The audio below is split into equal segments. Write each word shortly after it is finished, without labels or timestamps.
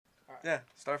Yeah,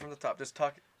 start from the top. Just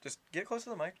talk. Just get close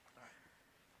to the mic.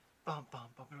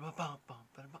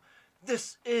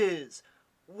 This is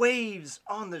Waves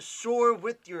on the Shore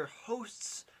with your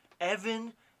hosts,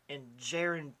 Evan and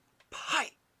Jaron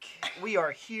Pike. We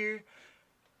are here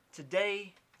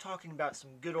today talking about some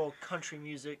good old country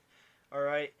music, all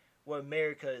right? What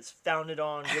America is founded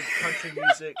on, good country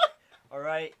music, all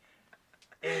right?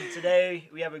 And today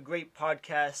we have a great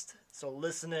podcast, so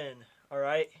listen in, all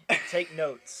right? Take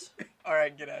notes. All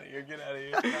right, get out of here. Get out of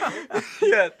here.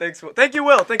 Yeah, thanks. Thank you,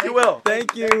 Will. Thank you, Will.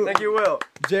 Thank you. Thank you, Will.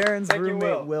 Jaron's Thank you,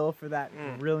 roommate Will. Will for that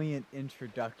brilliant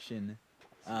introduction.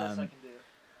 Best I can do.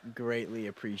 Greatly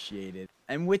appreciated.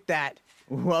 And with that,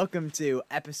 welcome to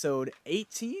episode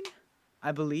 18,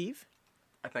 I believe.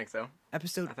 I think so.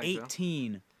 Episode I think so.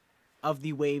 18 of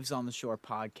the Waves on the Shore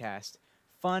podcast.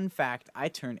 Fun fact, I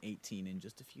turn 18 in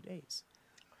just a few days.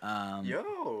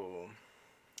 Yo.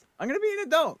 I'm going to be an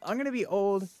adult. I'm going to be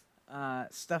old.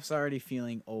 Stuff's already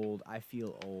feeling old. I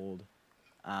feel old.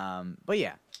 But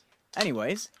yeah.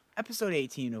 Anyways, episode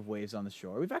 18 of Waves on the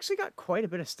Shore. We've actually got quite a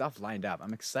bit of stuff lined up.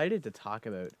 I'm excited to talk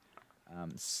about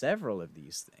several of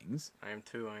these things. I am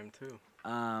too.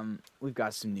 We've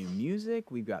got some new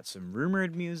music. We've got some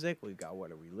rumored music. We've got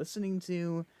what are we listening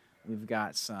to. We've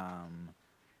got some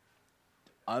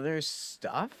other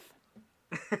stuff.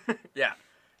 Yeah.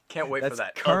 Can't wait That's for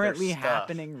that. currently other stuff.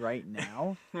 happening right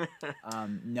now.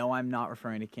 No, I'm not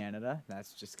referring to Canada.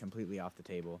 That's just completely off the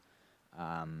table.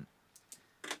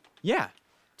 Yeah.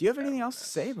 Do you have anything else to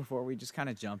say before we just kind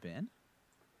of jump in?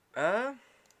 I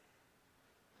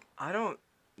don't.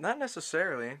 Not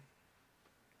necessarily.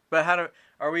 But how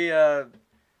are we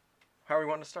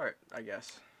wanting to start? I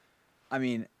guess. I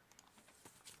mean,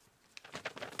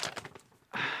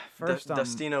 first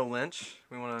Dustino Lynch.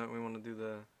 We wanna do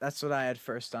the. That's what I had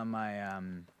first on my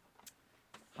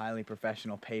highly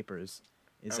professional papers.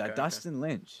 Is Okay, Dustin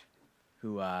Lynch,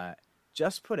 who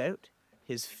just put out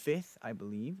his fifth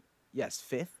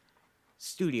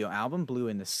studio album, Blue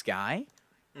in the Sky.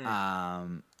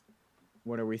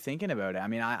 What are we thinking about it? I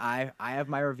mean, I have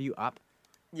my review up.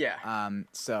 Yeah.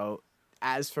 So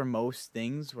as for most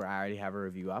things where I already have a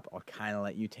review up, I'll kind of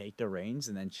let you take the reins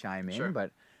and then chime in. Sure.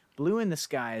 But Blue in the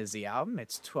Sky is the album.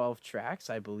 It's 12 tracks,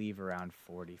 I believe around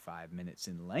 45 minutes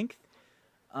in length.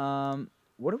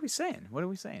 What are we saying?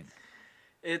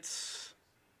 This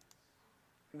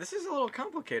is a little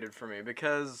complicated for me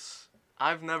because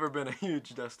I've never been a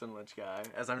huge Dustin Lynch guy,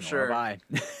 as I'm sure. Nor have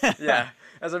I. Yeah,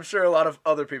 as I'm sure a lot of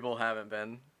other people haven't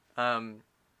been.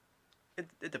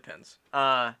 It depends.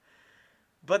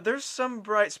 But there's some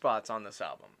bright spots on this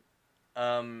album.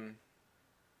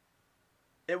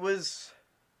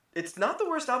 It's not the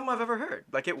worst album I've ever heard.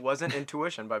 Like, it wasn't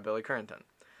Intuition by Billy Currington.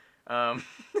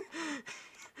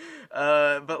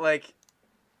 But like,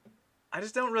 I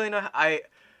just don't really know.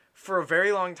 For a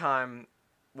very long time,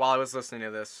 while I was listening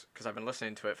to this, because I've been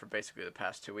listening to it for basically the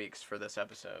past 2 weeks for this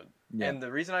episode, and the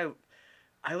reason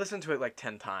I listened to it like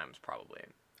 10 times probably.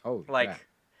 Oh, like,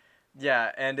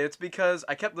 yeah, and it's because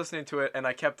I kept listening to it and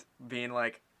I kept being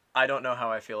like, I don't know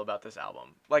how I feel about this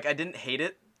album. Like, I didn't hate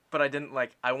it, but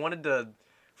I wanted to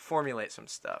formulate some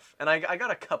stuff, and I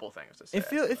got a couple things to say. It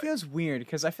feels weird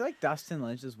because I feel like Dustin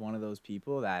Lynch is one of those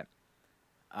people that,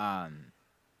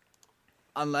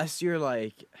 unless you're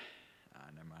like,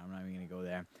 never mind, I'm not even gonna go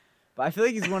there. But I feel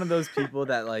like he's one of those people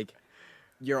that like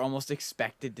you're almost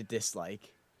expected to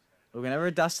dislike. But whenever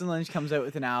Dustin Lynch comes out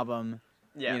with an album,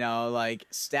 you know, like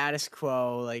status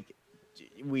quo, like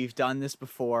we've done this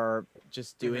before,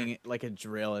 just doing it like a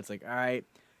drill. It's like, all right,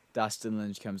 Dustin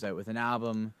Lynch comes out with an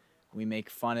album. We make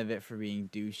fun of it for being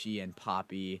douchey and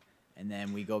poppy, and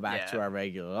then we go back to our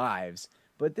regular lives.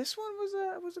 But this one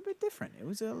was a bit different. It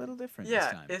was a little different this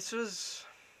time. Yeah, it was...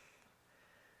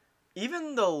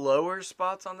 Even the lower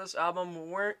spots on this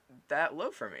album weren't that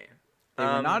low for me. They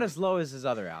were not as low as his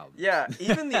other albums. Yeah,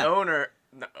 even the opener,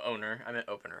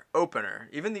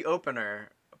 even the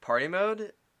opener, Party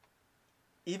Mode,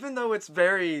 even though it's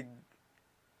very...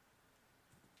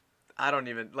 I don't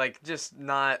even, like, just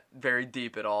not very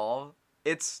deep at all.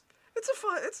 It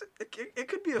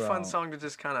could be a fun song to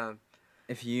just kind of,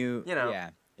 if you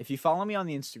follow me on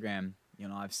the Instagram, you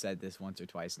know, I've said this once or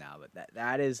twice now, but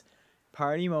that is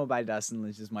Party Mode by Dustin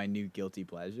Lynch is my new guilty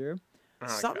pleasure.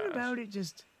 Something about it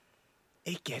just,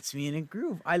 it gets me in a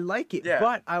groove. I like it,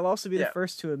 but I'll also be the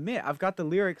first to admit, I've got the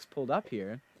lyrics pulled up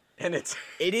here. And it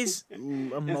is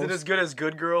it as good as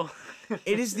Good Girl?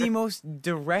 It is the most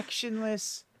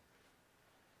directionless...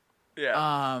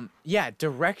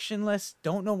 directionless,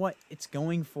 don't know what it's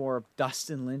going for,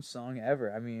 Dustin Lynch song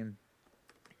ever. I mean,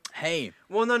 Hey.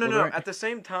 Well, no. At the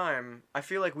same time, I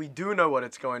feel like we do know what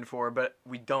it's going for, but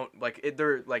we don't like it.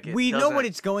 We know what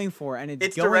it's going for, and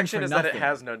its going direction for is nothing. that it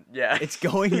has no. Yeah. It's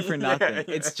going for nothing. Yeah.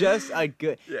 It's just a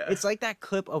good. Yeah. It's like that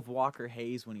clip of Walker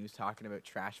Hayes when he was talking about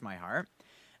 "Trash My Heart,"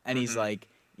 and he's like,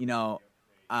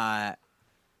 normally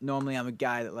I'm a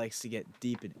guy that likes to get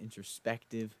deep and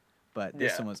introspective, but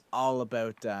this one was all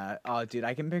about. Oh, dude,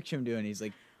 I can picture him doing. He's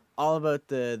like, all about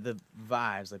the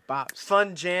vibes, like bops,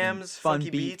 fun jams, fun funky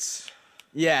beats.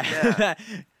 Yeah.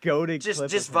 Go to just clip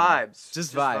vibes.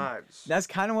 Just vibes. That's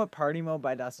kind of what Party Mode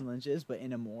by Dustin Lynch is, but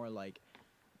in a more like,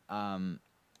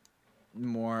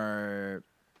 more,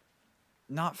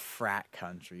 not frat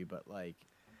country, but like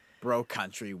bro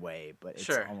country way. But it's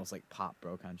almost like pop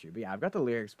bro country. But yeah, I've got the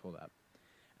lyrics pulled up,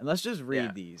 and let's just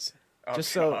read these,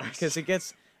 because it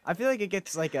gets. I feel like it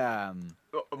gets like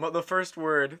the first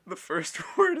word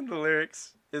in the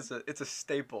lyrics is it's a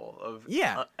staple of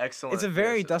excellent. It's a very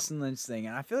lyricism. Dustin Lynch thing,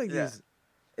 and I feel like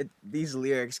these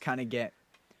lyrics kind of get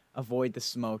avoid the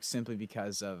smoke simply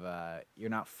because of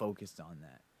you're not focused on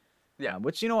that. Yeah,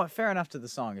 which, you know what, fair enough to the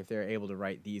song if they're able to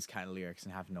write these kind of lyrics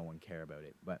and have no one care about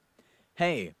it. But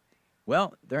hey,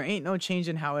 well, there ain't no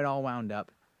changing how it all wound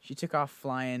up. She took off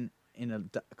flying in a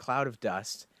cloud of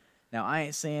dust. Now, I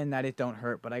ain't saying that it don't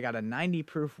hurt, but I got a 90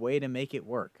 proof way to make it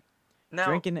work. Now,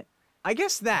 drinking it. I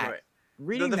guess that. Right.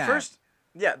 Reading the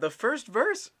that. the first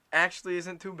verse actually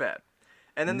isn't too bad.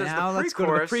 And then there's now the pre-chorus, let's go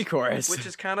to the pre-chorus, which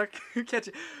is kind of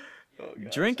catchy. Oh,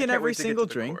 drinking every single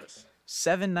drink,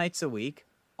 7 nights a week,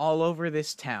 all over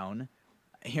this town.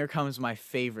 Here comes my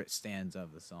favorite stanza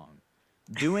of the song.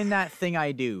 Doing that thing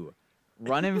I do,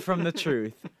 running from the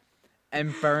truth,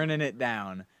 and burning it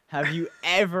down. Have you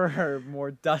ever heard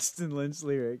more Dustin Lynch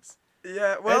lyrics?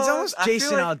 Yeah, well, it's almost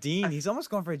Jason like, Aldean. He's almost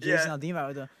going for a Jason Aldean vibe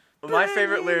with the. My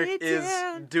favorite lyric is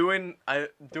doing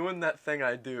that thing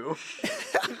I do.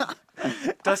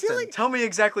 Dustin, tell me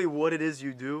exactly what it is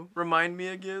you do. Remind me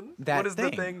again. What is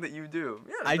the thing that you do?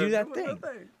 Yeah, I do that thing.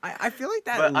 I feel like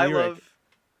that but lyric.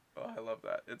 I love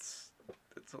that. It's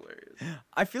hilarious.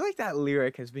 I feel like that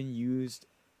lyric has been used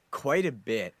quite a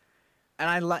bit.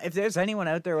 And if there's anyone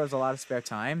out there who has a lot of spare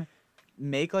time,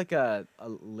 make like a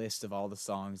list of all the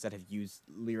songs that have used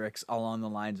lyrics along the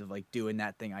lines of like doing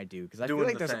that thing I do, because I feel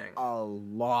like there's a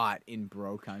lot in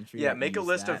bro country. Yeah, make a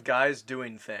list of guys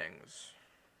doing things.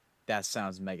 That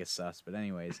sounds mega sus, but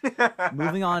anyways,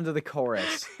 moving on to the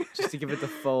chorus, just to give it the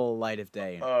full light of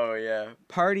day. Oh yeah.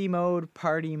 Party mode,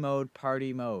 party mode,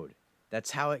 party mode.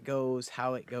 That's how it goes,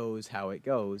 how it goes, how it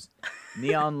goes.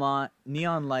 Neon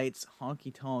lights,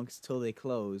 honky tonks till they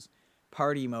close.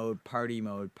 Party mode, party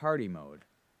mode, party mode.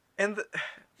 And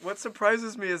what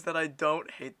surprises me is that I don't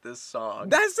hate this song.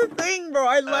 That's the thing, bro.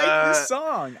 I like this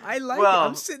song. I like it.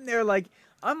 I'm sitting there like,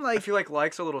 I feel like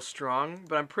like's a little strong,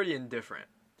 but I'm pretty indifferent.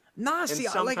 Nah, see,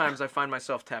 sometimes I find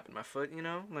myself tapping my foot,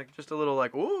 like just a little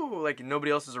like, ooh, like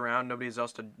nobody else is around, nobody's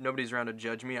around to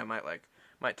judge me. I might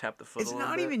tap the foot. It's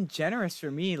not even generous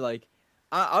for me. Like,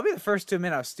 I'll be the first to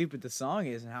admit how stupid the song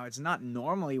is and how it's not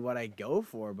normally what I go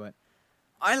for, but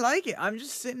I like it. I'm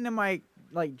just sitting in my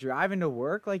driving to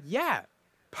work, like, yeah,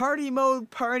 party mode,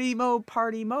 party mode,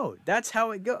 party mode. That's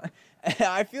how it goes.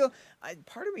 I feel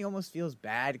part of me almost feels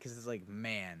bad because it's like,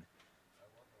 man.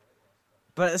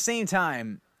 But at the same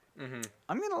time,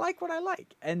 I'm gonna like what I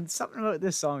like, and something about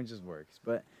this song just works.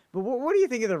 But what do you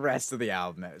think of the rest of the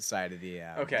album outside of the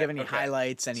album? Okay. Do you have any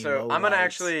highlights? Any so lowlights? I'm gonna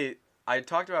actually.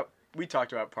 We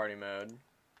talked about party mode.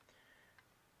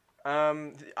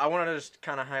 I want to just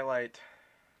kind of highlight.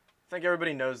 I think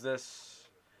everybody knows this.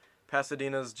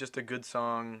 Pasadena's just a good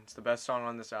song. It's the best song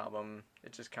on this album.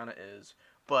 It just kind of is.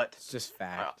 But it's just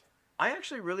fact. I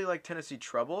actually really like Tennessee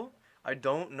Trouble. I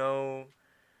don't know.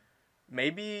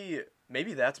 Maybe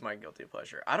that's my guilty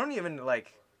pleasure. I don't even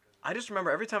like. I just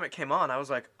remember every time it came on, I was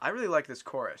like, I really like this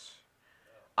chorus.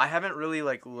 I haven't really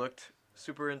looked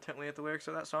super intently at the lyrics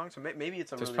of that song, so maybe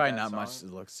it's a There's really probably bad not song. much to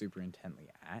look super intently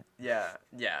at. Yeah,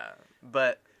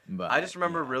 but I just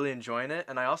remember really enjoying it,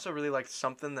 and I also really liked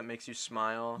Something That Makes You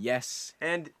Smile. Yes.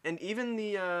 And even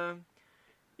the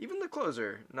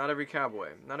closer, Not Every Cowboy.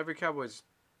 Not Every Cowboy's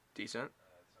decent.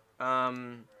 That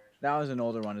was an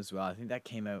older one as well. I think that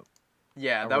came out.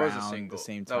 Yeah, that was a single. The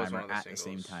same time, or at the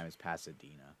same time as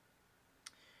Pasadena.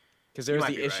 Because there was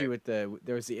the issue with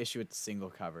the single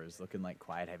covers looking like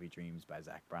Quiet Heavy Dreams by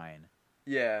Zach Bryan.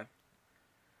 Yeah.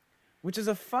 Which is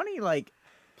a funny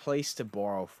place to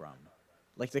borrow from.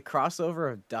 Like the crossover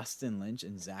of Dustin Lynch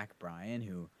and Zach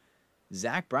Bryan,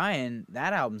 Zach Bryan,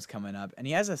 that album's coming up, and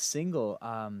he has a single,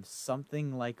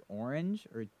 Something Like Orange,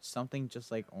 or Something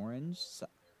Just Like Orange,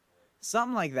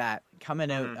 something like that, coming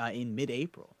out in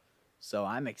mid-April. So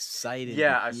I'm excited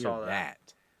Yeah, to I hear saw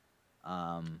that.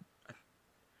 Um,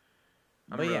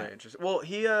 I'm but really yeah, interested. Well,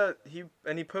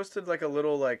 he posted like a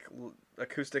little like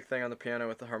acoustic thing on the piano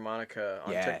with the harmonica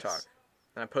on TikTok,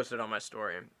 and I posted it on my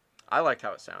story. I liked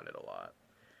how it sounded a lot.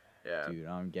 Yeah.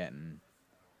 Dude,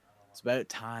 it's about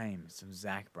time some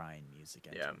Zach Bryan music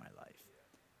entered my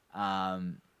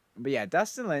life. But yeah,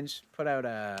 Dustin Lynch put out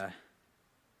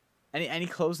any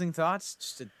closing thoughts?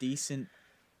 Just a decent,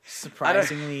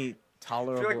 surprisingly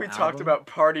tolerable I feel like we album. talked about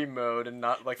party mode and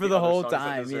not like for the other whole songs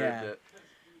time. that deserved Yeah. it.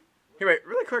 Hey, wait,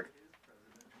 really quick.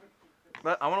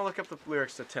 I want to look up the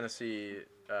lyrics to Tennessee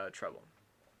Trouble,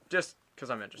 just because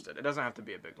I'm interested. It doesn't have to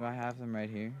be a big Do one. I have them right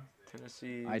here?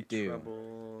 Tennessee I do.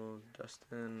 Trouble,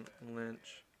 Dustin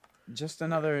Lynch. Just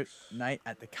another night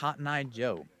at the Cotton Eye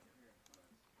Joe.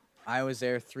 I was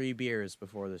there 3 beers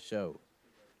before the show.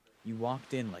 You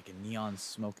walked in like a neon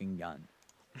smoking gun.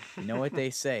 You know what they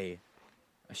say?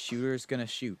 A shooter's gonna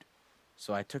shoot.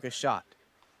 So I took a shot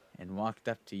and walked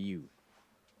up to you.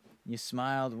 You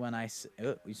smiled when I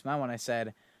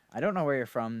said, I don't know where you're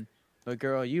from, but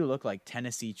girl, you look like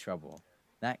Tennessee Trouble.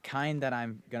 That kind that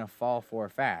I'm gonna fall for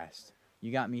fast.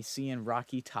 You got me seeing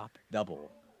Rocky Top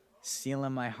double.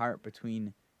 Sealing my heart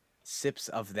between sips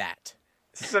of that.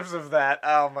 Sips of that.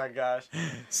 Oh my gosh.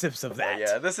 Sips of that.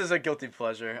 Yeah, this is a guilty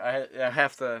pleasure. I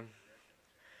have to.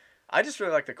 I just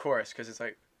really like the chorus because it's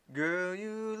like, "Girl,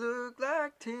 you look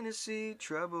like Tennessee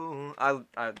Trouble." I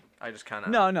just kind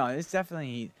of. No, it's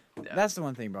definitely. Yeah. That's the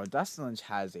one thing, bro. Dustin Lynch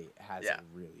has a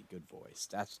really good voice.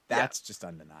 That's just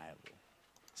undeniable.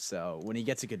 So when he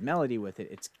gets a good melody with it,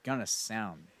 it's gonna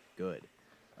sound good.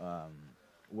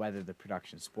 Whether the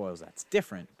production spoils, that's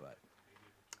different, but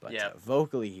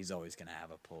vocally, he's always gonna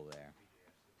have a pull there.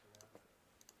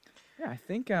 Yeah, I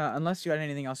think unless you had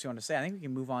anything else you want to say, I think we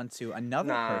can move on to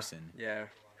another person. Yeah.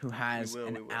 Who has We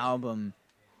an will. album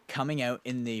coming out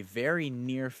in the very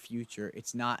near future.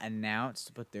 It's not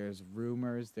announced, but there's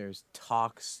rumors, there's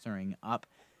talk stirring up.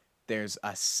 There's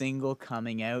a single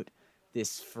coming out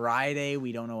this Friday.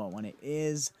 We don't know what one it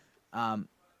is. I'm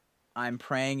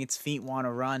praying it's Feet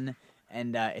Wanna Run,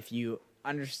 and if you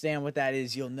understand what that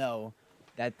is, you'll know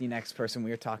that the next person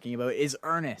we are talking about is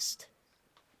Ernest.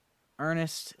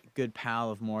 Ernest, good pal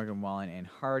of Morgan Wallen and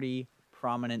Hardy,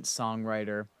 prominent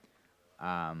songwriter.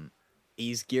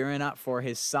 He's gearing up for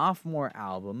his sophomore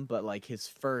album, but like his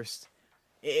first,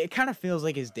 it kind of feels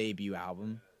like his debut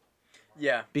album.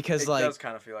 Yeah. Because it like does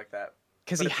kind of feel like that.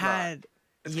 Because he had,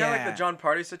 it's kind of like the Jon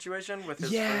Pardi situation with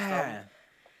his first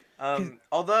album.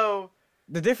 Although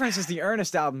the difference is the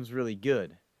Ernest album's really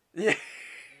good. Yeah.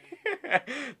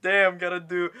 Damn, gotta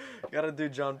do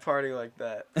Jon Pardi like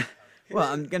that.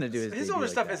 Well, I'm gonna do his older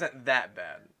stuff isn't that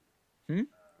bad.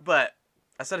 But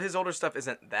I said his older stuff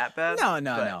isn't that bad.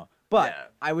 No.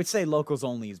 But I would say Locals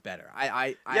Only is better.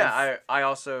 I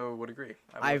also would agree.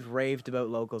 I've raved about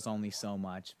Locals Only so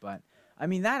much, but I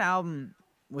mean that album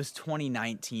was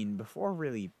 2019 before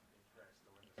really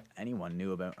anyone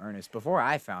knew about Ernest. Before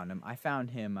I found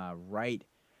him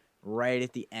right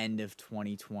at the end of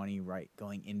 2020, right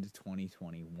going into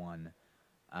 2021,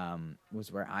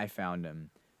 was where I found him.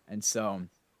 And so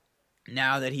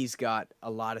now that he's got a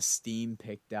lot of steam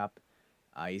picked up,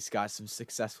 he's got some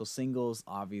successful singles.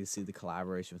 Obviously, the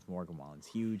collaboration with Morgan Wallen's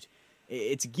huge.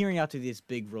 It's gearing up to this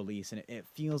big release, and it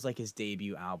feels like his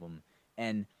debut album.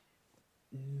 And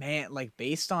man, like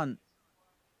based on,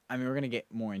 I mean, we're gonna get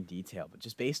more in detail, but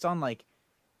just based on like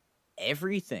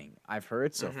everything I've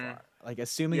heard so far, like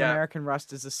assuming American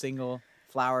Rust is a single,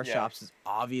 Flower Shops is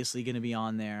obviously gonna be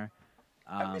on there.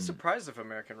 I'd be surprised if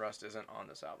American Rust isn't on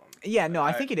this album. Yeah, no,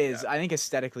 I think it is. Yeah. I think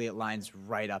aesthetically it lines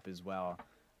right up as well.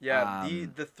 Yeah,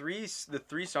 the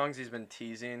three songs he's been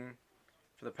teasing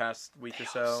for the past week or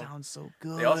so sound so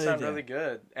good. They all sound really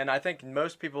good, and I think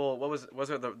most people. What was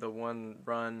it? The one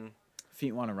Run?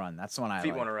 Feet Wanna Run. That's the one I Feet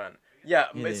like. Wanna Run. Yeah,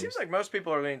 it seems like most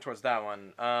people are leaning towards that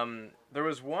one. There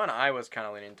was one I was kind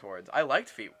of leaning towards. I liked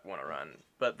Feet Wanna Run,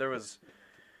 but there was.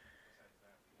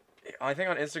 I think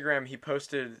on Instagram he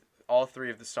posted all 3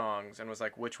 of the songs and was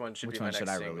like, "Which one should be my next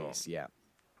single?" Which one should I release? Yeah.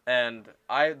 And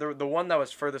the one that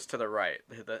was furthest to the right,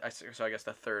 so I guess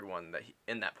the third one that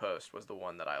in that post was the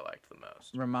one that I liked the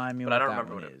most. Remind me, but I don't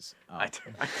remember what it is. Oh. I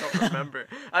don't remember.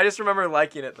 I just remember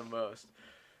liking it the most.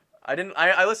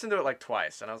 I listened to it like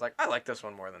twice, and I was like, I like this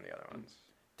one more than the other ones.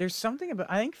 There's something about,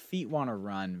 I think Feet Wanna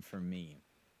Run for me,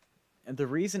 and the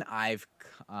reason I've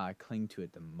clinged to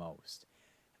it the most.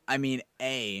 I mean,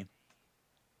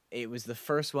 it was the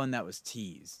first one that was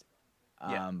teased.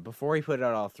 Before he put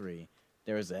out all 3.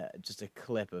 There was just a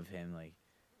clip of him like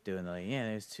doing like,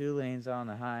 there's 2 lanes on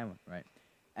the highway, right?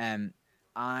 And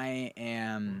I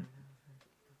am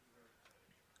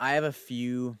I have a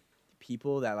few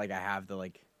people that like I have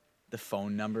the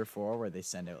phone number for where they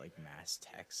send out like mass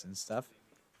texts and stuff.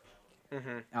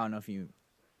 Mm-hmm. I don't know if you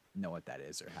know what that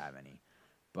is or have any,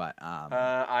 but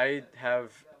I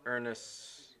have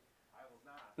Ernest.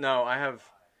 No, I have.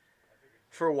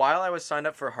 For a while, I was signed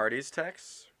up for Hardy's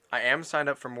texts. I am signed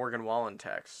up for Morgan Wallen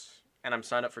texts, and I'm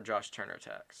signed up for Josh Turner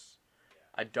texts.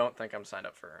 I don't think I'm signed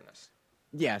up for Ernest.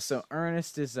 yeah. So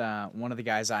Ernest is one of the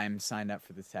guys I'm signed up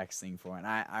for the texting for, and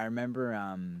I remember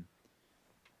I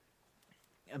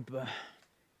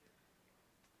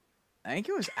think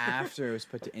it was after it was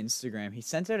put to Instagram. He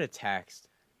sent out a text.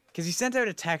 Because he sent out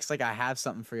a text like, I have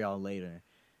something for y'all later.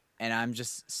 And I'm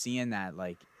just seeing that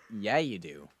like, yeah, you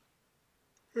do.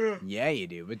 Yeah, you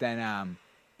do. But then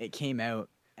it came out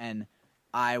and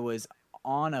I was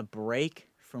on a break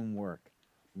from work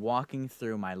walking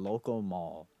through my local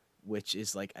mall, which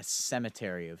is like a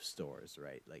cemetery of stores,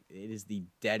 right? Like it is the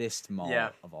deadest mall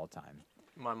of all time.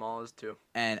 My mall is too.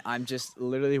 And I'm just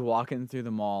literally walking through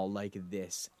the mall like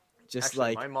this. Just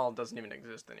Actually, like my mall doesn't even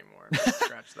exist anymore.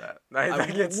 Scratch that.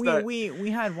 We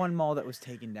had one mall that was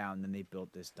taken down, then they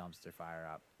built this dumpster fire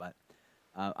up. But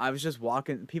I was just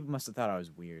walking. People must have thought I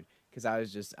was weird because I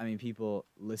was just. I mean, people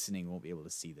listening won't be able to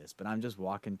see this, but I'm just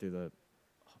walking through the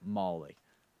mall like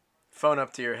phone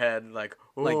up to your head, like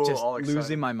just all excited.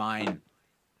 losing my mind.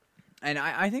 And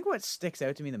I think what sticks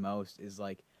out to me the most is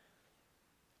like,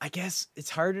 I guess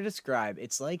it's hard to describe.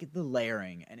 It's like the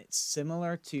layering, and it's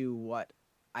similar to what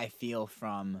I feel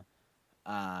from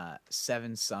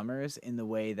 7 Summers in the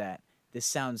way that this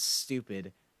sounds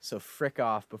stupid, so frick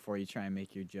off before you try and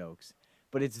make your jokes.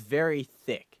 But it's very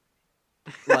thick.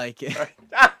 Like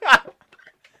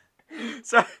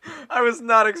So I was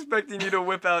not expecting you to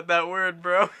whip out that word,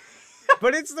 bro.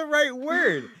 But it's the right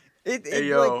word. Hey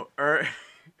yo, like...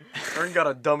 Ern got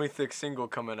a dummy thick single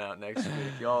coming out next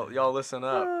week. Y'all listen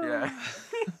up. Yeah.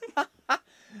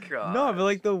 God. No, but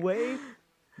like the way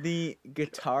the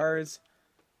guitars,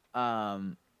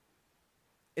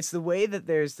 it's the way that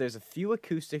there's a few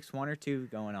acoustics, 1 or 2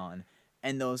 going on,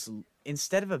 and those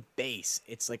instead of a bass,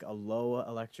 it's like a low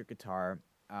electric guitar.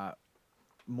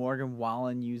 Morgan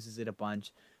Wallen uses it a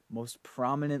bunch. Most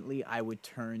prominently, I would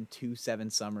turn to 7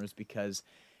 Summers because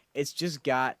it's just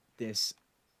got this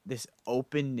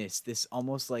openness, this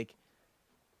almost like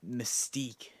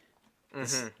mystique.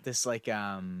 This like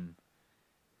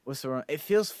what's the word? It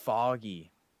feels foggy.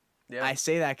 Yeah. I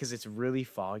say that because it's really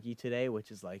foggy today,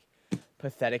 which is like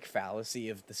pathetic fallacy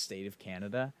of the state of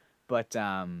Canada. But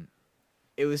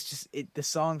it was just the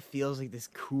song feels like this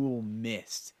cool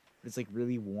mist. It's like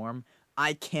really warm.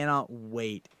 I cannot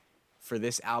wait for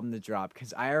this album to drop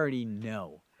because I already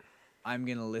know I'm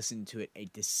gonna listen to it a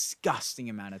disgusting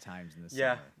amount of times in the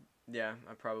summer. Yeah,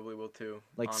 I probably will too.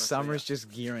 Like honestly, summer's just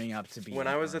gearing up to be. When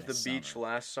I was at the beach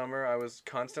last summer, I was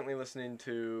constantly listening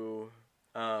to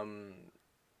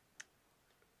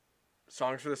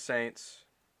Songs for the Saints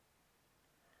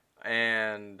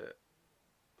and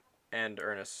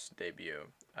Ernest's debut.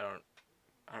 I don't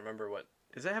remember what.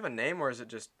 Does it have a name or is it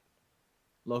just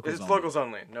locals? It's locals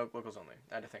only. No, locals only.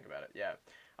 I had to think about it. Yeah.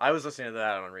 I was listening to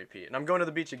that on repeat. And I'm going to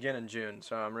the beach again in June,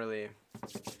 so I'm really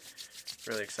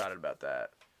excited about that.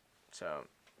 So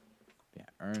yeah,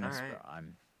 Ernest, right. Bro.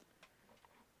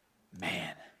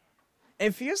 Man.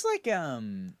 It feels like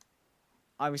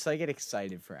obviously I get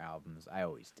excited for albums. I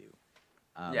always do.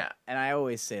 Yeah. And I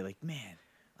always say like, man,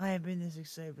 I have been this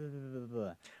excited, blah, blah, blah,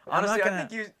 blah. Honestly, I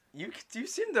think you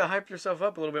seem to hype yourself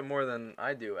up a little bit more than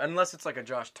I do. Unless it's like a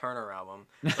Josh Turner album.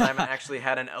 But I haven't actually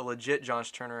had a legit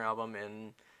Josh Turner album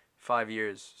in 5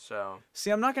 years, so...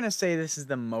 See, I'm not going to say this is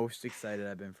the most excited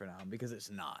I've been for an album, because it's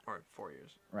not. Or 4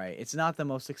 years. Right. It's not the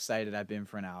most excited I've been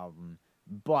for an album,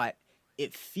 but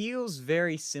it feels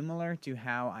very similar to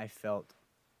how I felt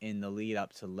in the lead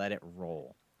up to Let It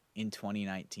Roll in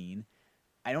 2019.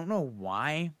 I don't know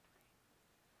why,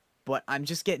 but I'm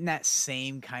just getting that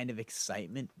same kind of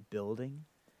excitement building,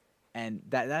 and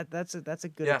that's a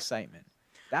good excitement.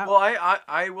 Well,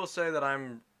 I will say that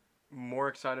I'm more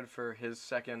excited for his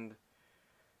second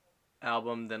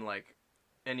album than like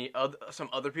some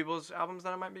other people's albums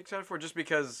that I might be excited for, just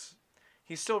because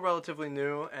he's still relatively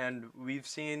new, and we've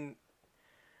seen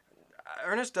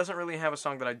Ernest doesn't really have a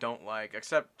song that I don't like,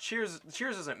 except Cheers.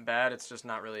 Cheers isn't bad. It's just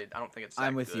not really. I don't think it's that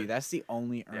I'm with good. you. That's the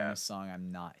only Ernest song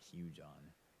I'm not huge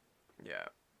on. Yeah,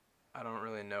 I don't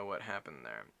really know what happened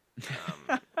there.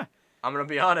 I'm gonna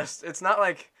be honest. It's not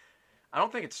like I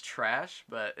don't think it's trash,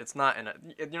 but it's not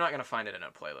you're not gonna find it in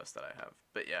a playlist that I have.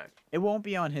 But yeah, it won't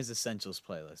be on his essentials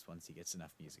playlist once he gets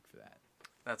enough music for that.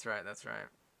 That's right.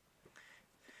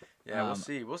 Yeah, we'll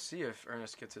see. We'll see if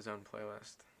Ernest gets his own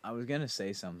playlist. I was gonna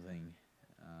say something.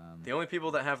 The only people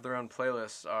that have their own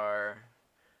playlists are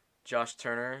Josh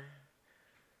Turner,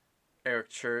 Eric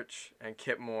Church, and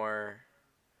Kip Moore.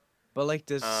 But like,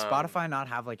 does Spotify not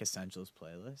have like essentials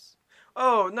playlists?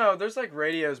 Oh no, there's like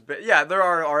radios, but yeah, there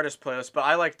are artist playlists. But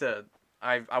I like to,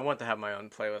 I want to have my own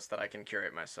playlist that I can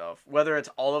curate myself, whether it's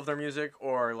all of their music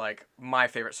or like my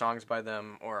favorite songs by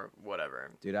them or whatever.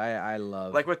 Dude, I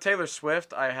love like with Taylor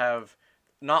Swift, I have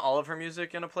not all of her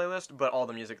music in a playlist, but all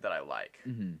the music that I like.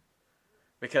 Mm-hmm.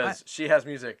 Because she has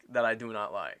music that I do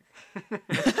not like.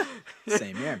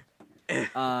 Same here.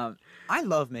 I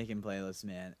love making playlists,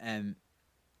 man. And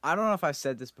I don't know if I've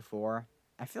said this before.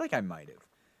 I feel like I might have.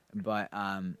 But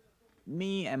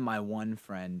me and my one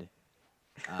friend.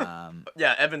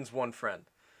 Yeah, Evan's one friend.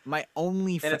 My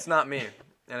only friend. And it's not me.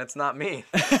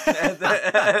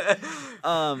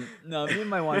 No, me and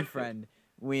my one friend,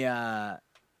 we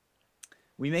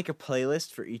make a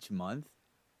playlist for each month.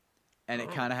 And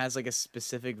it kind of has like a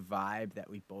specific vibe that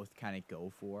we both kind of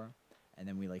go for. And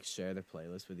then we like share the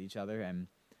playlist with each other. And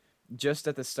just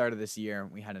at the start of this year,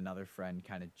 we had another friend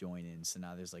kind of join in. So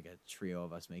now there's like a trio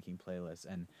of us making playlists.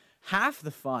 And half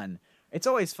the fun, it's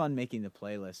always fun making the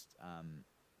playlist.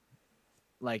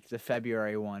 Like the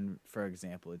February one, for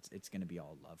example, it's going to be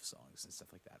all love songs and stuff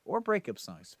like that. Or breakup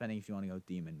songs, depending if you want to go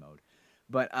demon mode.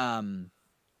 But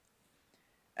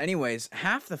anyways,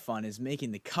 half the fun is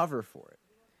making the cover for it.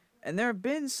 And there have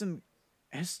been some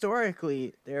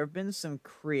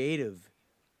creative,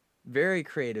 very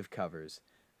creative covers.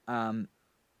 One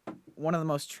of the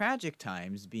most tragic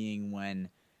times being when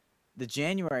the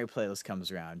January playlist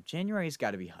comes around. January's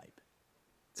got to be hype.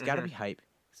 It's got to be hype.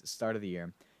 It's the start of the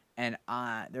year. And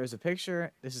there's a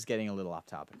picture. This is getting a little off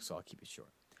topic, so I'll keep it short.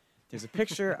 There's a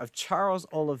picture of Charles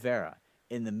Oliveira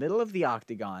in the middle of the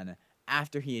octagon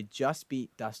after he had just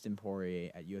beat Dustin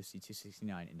Poirier at UFC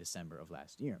 269 in December of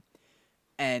last year.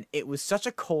 And it was such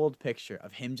a cold picture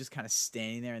of him just kind of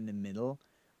standing there in the middle,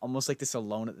 almost like this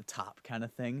alone at the top kind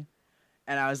of thing.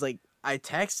 And I was like, I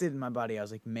texted my buddy, I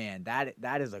was like, man,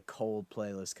 that is a cold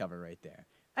playlist cover right there.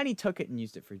 And he took it and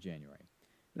used it for January.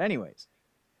 But anyways,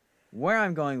 where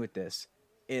I'm going with this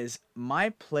is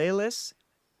my playlist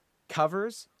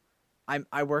covers,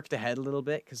 I worked ahead a little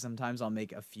bit because sometimes I'll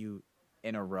make a few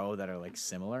in a row that are like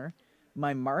similar.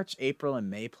 My March, April, and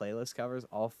May playlist covers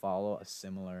all follow a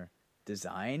similar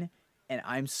design, and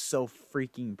I'm so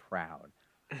freaking proud.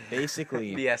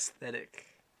 Basically, the aesthetic.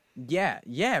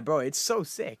 Yeah, bro, it's so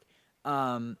sick.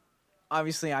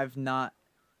 Obviously, I'm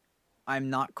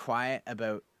not quiet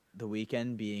about The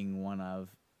Weeknd being one of,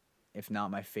 if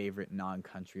not my favorite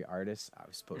non-country artists. I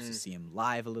was supposed to see him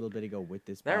live a little bit ago with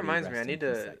this. That reminds me, I need to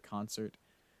that concert.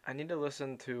 I need to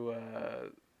listen to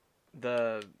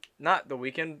not The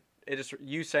Weeknd. It just,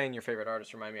 you saying your favorite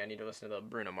artist remind me. I need to listen to the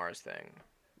Bruno Mars thing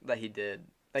that he did,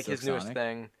 like his newest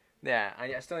thing. Yeah,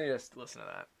 I still need to listen to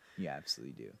that. You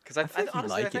absolutely do. Because I think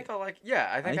I'll like. Yeah,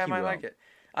 I think I might like it.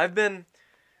 I've been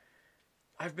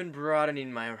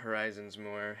broadening my horizons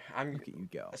more. Look at you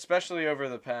go. Especially over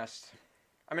the past.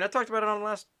 I mean, I talked about it on the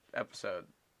last episode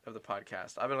of the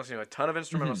podcast. I've been listening to a ton of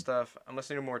instrumental stuff. I'm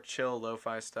listening to more chill,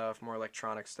 lo-fi stuff, more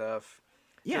electronic stuff.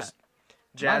 Yeah. Just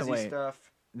jazzy stuff.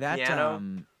 That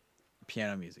piano.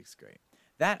 Piano music's great.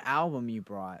 That album you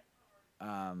brought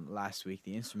last week,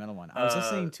 the instrumental one. I was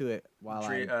listening to it while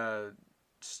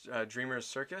Dreamer's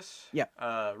Circus.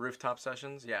 Yeah. Rooftop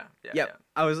Sessions. Yeah.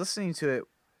 I was listening to it.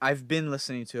 I've been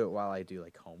listening to it while I do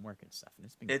like homework and stuff, and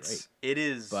it's been great. It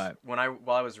is. But while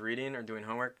I was reading or doing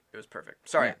homework, it was perfect.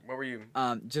 Sorry, what were you?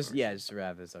 Just to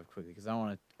wrap this up quickly because I don't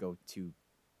want to go too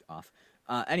off.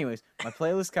 Anyways, my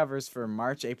playlist covers for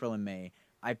March, April, and May.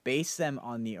 I base them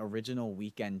on the original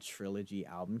Weeknd trilogy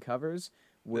album covers,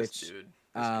 which this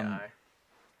guy.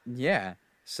 Yeah.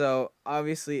 So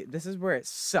obviously, this is where it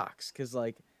sucks because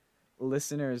like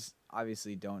listeners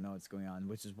obviously don't know what's going on,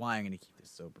 which is why I'm gonna keep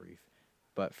this so brief.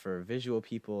 But for visual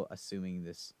people, assuming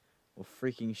this will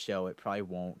freaking show, it probably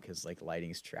won't because like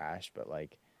lighting's trash. But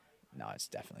like, no, it's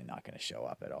definitely not gonna show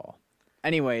up at all.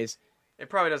 Anyways, it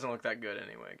probably doesn't look that good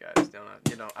anyway, guys.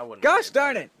 I wouldn't. Gosh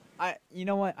darn it! You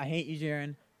know what? I hate you,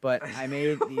 Jaron, but I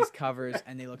made these covers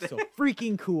and they look so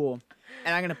freaking cool,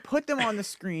 and I'm gonna put them on the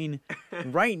screen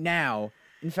right now.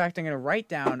 In fact, I'm gonna write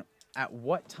down at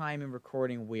what time in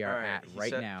recording we are at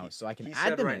right now, so I can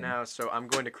add them right now. So I'm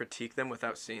going to critique them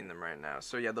without seeing them right now.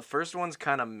 So yeah, the first one's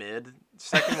kind of mid.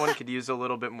 Second one could use a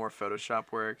little bit more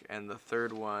Photoshop work, and the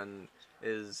third one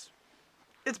it's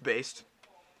based.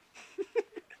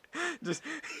 Just.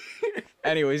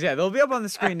 Anyways, yeah, they'll be up on the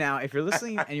screen now if you're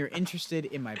listening and you're interested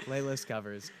in my playlist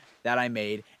covers that I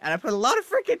made, and I put a lot of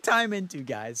freaking time into,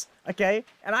 guys. Okay,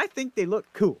 and I think they look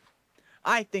cool.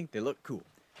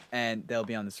 and they'll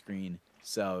be on the screen,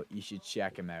 so you should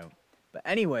check them out. But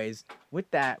anyways,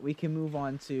 with that, we can move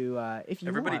on to if you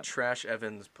Everybody want. trash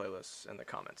Evan's playlists in the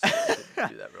comments. Do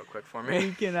that real quick for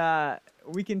me.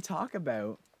 We can talk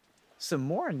about some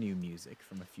more new music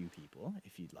from a few people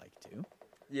if you'd like to.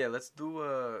 Yeah, let's do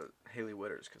Hailey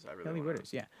Whitters because I really Hailey wanna...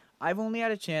 Whitters, yeah. I've only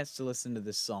had a chance to listen to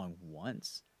this song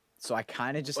once, so I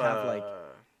kind of just have like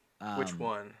which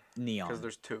one? Neon. Because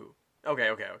there's two. Okay.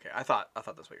 I thought that's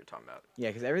what you're talking about. Yeah,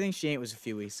 because Everything She Ain't was a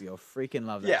few weeks ago. Freaking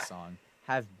love that Yeah. song.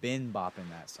 Have been bopping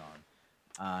that song.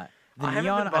 The I haven't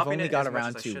Neon been I've bopping only it got as much around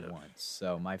as I to should've. once,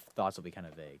 so my thoughts will be kind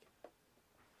of vague.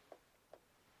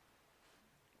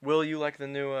 Will, you like the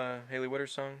new Hailey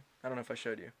Whitters song? I don't know if I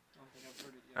showed you. I don't think I've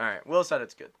heard it yet. All right. Will said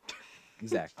it's good.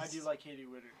 Exactly. I do like Hailey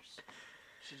Whitters.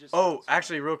 She just Oh, sounds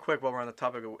actually, real quick while we're on the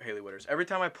topic of Hailey Whitters, every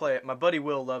time I play it, my buddy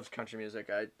Will loves country music.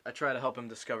 I try to help him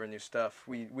discover new stuff.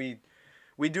 We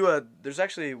do a. There's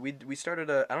actually we started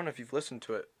a. I don't know if you've listened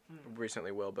to it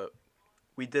recently, Will, but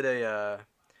we did a.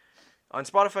 On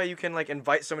Spotify, you can like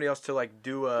invite somebody else to like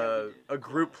do a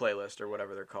group playlist or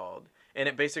whatever they're called, and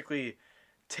it basically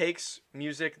takes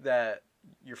music that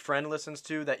your friend listens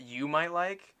to that you might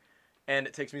like, and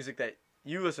it takes music that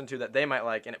you listen to that they might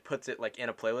like, and it puts it like in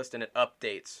a playlist, and it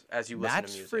updates as you listen to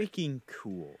music. That's freaking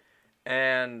cool.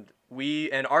 And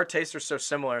our tastes are so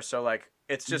similar, so like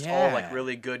it's just all like Yeah.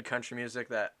 really good country music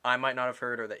that I might not have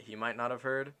heard or that he might not have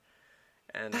heard.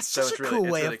 And That's so such it's a really, cool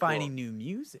it's way really of finding cool. new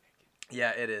music.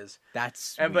 Yeah, it is.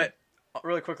 That's And sweet. but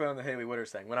really quickly on the Hailey Whitters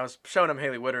thing, when I was showing him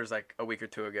Hailey Whitters like a week or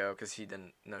two ago because he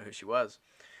didn't know who she was,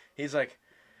 he's like,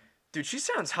 "Dude, she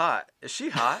sounds hot. Is she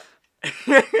hot?"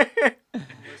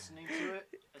 listening to it.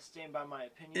 I stand by my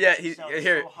opinion. Yeah, She sounds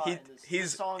here so hot in this.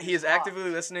 This song he is hot. actively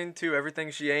listening to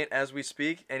Everything She Ain't as we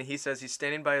speak, and he says he's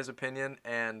standing by his opinion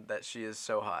and that she is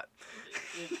so hot.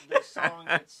 The song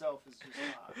itself is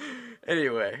just hot.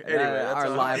 Anyway, that's our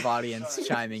all. live audience Sorry,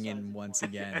 chiming sorry. in once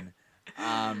again.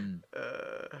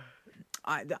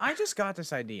 I just got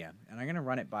this idea, and I'm gonna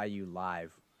run it by you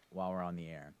live while we're on the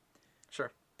air.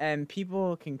 Sure. And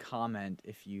people can comment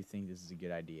if you think this is a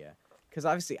good idea, because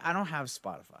obviously I don't have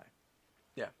Spotify.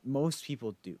 Yeah. Most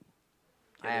people do.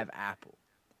 I Get it. have Apple.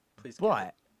 Please. get But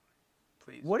it.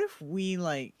 Please. what if we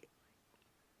like?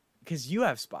 Because you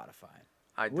have Spotify.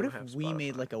 I do What if have we Spotify.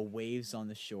 made like a Waves on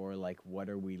the Shore, like what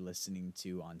are we listening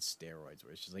to on steroids?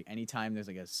 Where it's just like anytime there's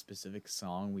like a specific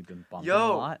song we've been bumping a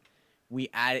Yo. lot, we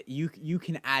add it. You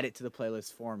can add it to the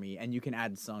playlist for me, and you can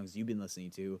add the songs you've been listening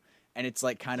to, and it's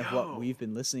like kind of Yo. what we've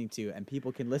been listening to, and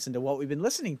people can listen to what we've been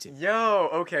listening to. Yo,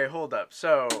 okay, hold up.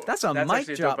 So That's a mic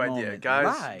actually drop a dope idea. moment, Guys,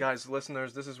 live. guys,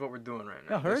 listeners, this is what we're doing right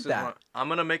now. I heard This is that. what- I'm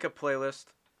gonna make a playlist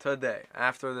today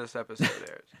after this episode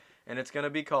airs, and it's gonna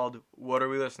be called "What Are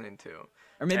We Listening To?"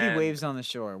 Or maybe And- Waves on the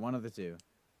Shore, one of the two.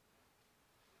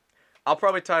 I'll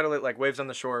probably title it like "Waves on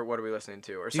the Shore." What are we listening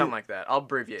to, or something like that. I'll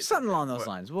abbreviate. Something along those What-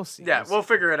 lines. We'll see. Yeah, We'll we'll see.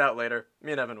 figure it out later.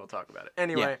 Me and Evan will talk about it.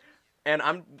 Anyway, and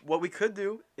what we could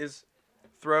do is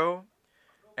throw,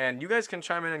 and you guys can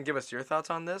chime in and give us your thoughts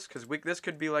on this, because this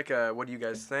could be like a what do you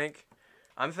guys think?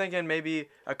 I'm thinking maybe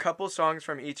a couple songs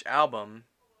from each album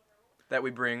that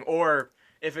we bring, or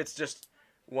if it's just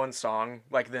one song,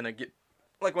 like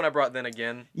when I brought Then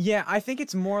Again. Yeah, I think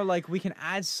it's more like we can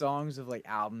add songs of like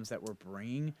albums that we're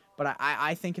bringing, but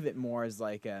I think of it more as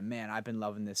like, man, I've been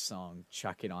loving this song,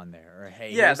 chuck it on there. Or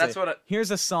hey, Yeah, that's what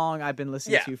here's a song I've been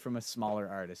listening Yeah. to from a smaller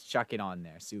artist, chuck it on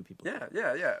there, see what people.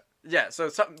 Yeah. So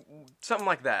something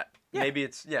like that. Yeah. Maybe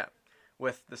it's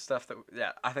with the stuff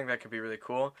that I think that could be really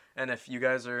cool. And if you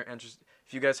guys are interested,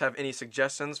 if you guys have any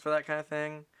suggestions for that kind of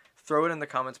thing, throw it in the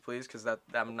comments, please, because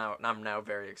I'm now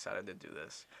very excited to do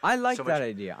this. I like So that much-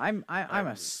 idea. I'm a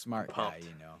I'm smart pumped. guy,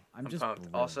 you know. I'm just pumped.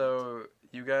 brilliant. Also,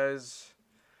 you guys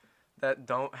that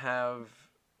don't have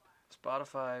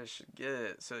Spotify should get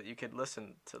it so that you could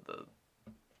listen to the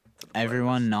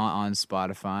Everyone playlist. not on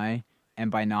Spotify,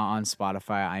 and by not on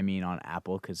Spotify, I mean on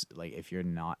Apple, because like if you're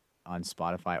not on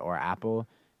Spotify or Apple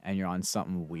and you're on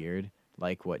something weird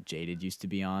like what Jaded used to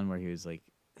be on, where he was like,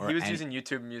 He was using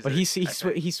YouTube Music. but I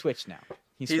think. he switched now.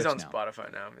 He's switched on now.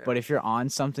 Spotify now. Yeah. But if you're on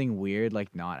something weird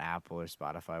like not Apple or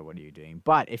Spotify, what are you doing?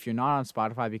 But if you're not on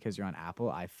Spotify because you're on Apple,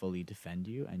 I fully defend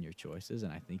you and your choices,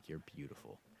 and I think you're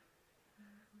beautiful.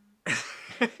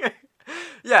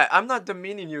 Yeah, I'm not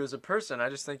demeaning you as a person. I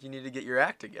just think you need to get your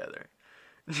act together.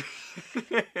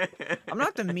 I'm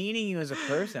not demeaning you as a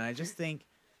person. I just think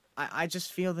I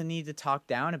just feel the need to talk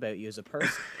down about you as a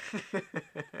person.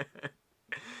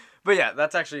 But yeah,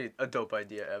 that's actually a dope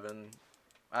idea, Evan.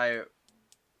 I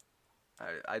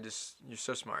just you're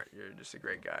so smart. You're just a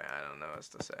great guy. I don't know what else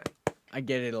to say. I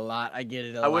get it a lot. I get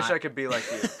it a I lot. wish I could be like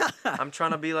you. I'm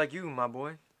trying to be like you, my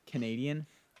boy. Canadian.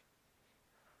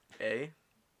 A.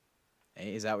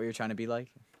 Hey, is that what you're trying to be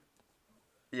like?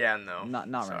 Yeah, no. Not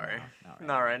Sorry. right now.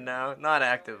 Not right now. Not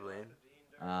actively.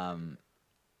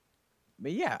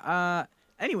 But yeah.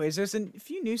 Anyways, there's a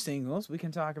few new singles we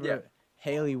can talk about. Yeah.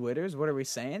 Hailey Whitters. What are we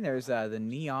saying? There's the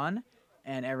Neon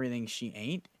and Everything She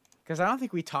Ain't. Because I don't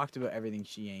think we talked about Everything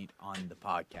She Ain't on the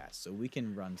podcast, so we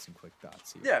can run some quick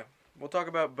thoughts here. Yeah, we'll talk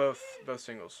about both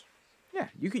singles. Yeah,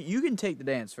 you can take the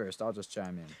dance first. I'll just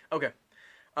chime in. Okay.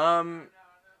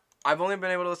 I've only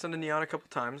been able to listen to Neon a couple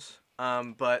times.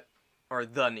 Or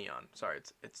the Neon. Sorry,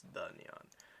 it's the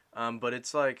Neon. But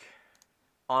it's like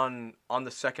on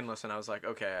the second listen, I was like,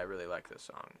 okay, I really like this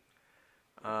song.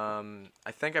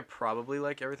 I think I probably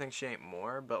like Everything She Ain't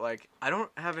more, but like I don't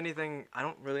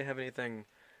really have anything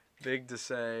big to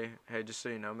say. Hey, just so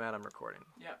you know, Matt, I'm recording.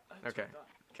 Yeah. Okay.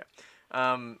 Okay.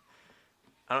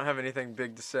 I don't have anything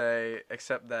big to say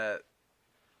except that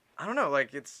I don't know,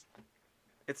 like it's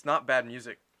not bad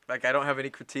music. Like I don't have any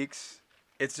critiques.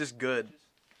 It's just good.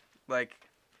 Like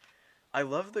I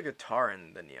love the guitar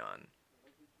in the Neon.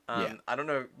 Yeah. I don't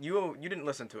know. You didn't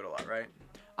listen to it a lot, right?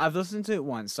 I've listened to it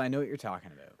once, so I know what you're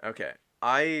talking about. Okay.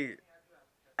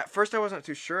 At first I wasn't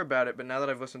too sure about it, but now that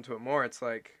I've listened to it more, it's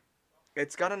like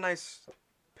it's got a nice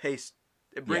pace.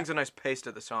 It brings a nice pace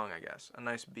to the song, I guess. A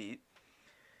nice beat.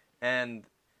 And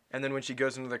then when she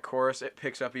goes into the chorus, it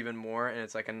picks up even more, and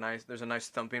it's like there's a nice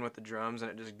thumping with the drums,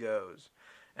 and it just goes.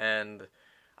 And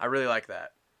I really like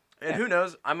that. And who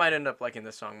knows, I might end up liking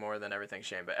this song more than Everything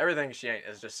She Ain't, but Everything She Ain't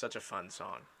is just such a fun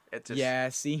song. It just, yeah,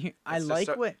 see, I like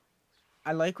what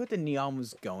the Neon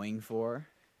was going for,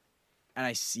 and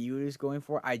I see what it's going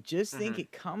for. I just think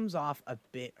it comes off a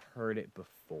bit heard it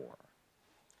before.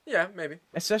 Yeah, maybe.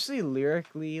 Especially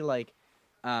lyrically, like,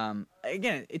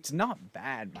 again, it's not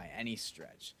bad by any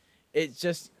stretch. It's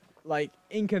just, like,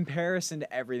 in comparison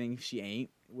to Everything She Ain't,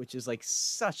 which is, like,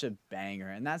 such a banger,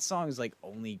 and that song is, like,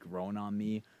 only grown on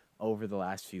me over the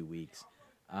last few weeks.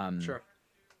 Sure.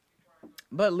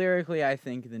 But lyrically, I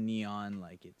think the Neon,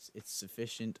 like, it's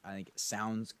sufficient. I think it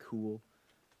sounds cool.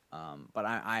 But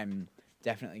I'm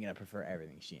definitely going to prefer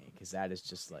Everything She Ain't, because that is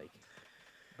just, like,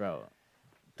 bro,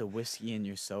 the whiskey in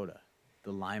your soda,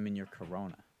 the lime in your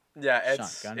Corona. Yeah,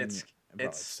 that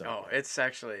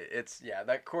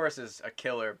chorus is a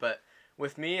killer, but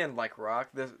with me and like rock,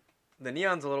 the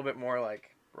Neon's a little bit more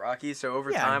like rocky, so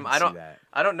over time I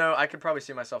don't know, I could probably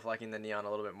see myself liking the Neon a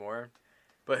little bit more,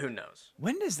 but who knows.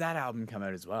 When does that album come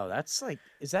out as well? That's like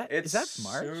is that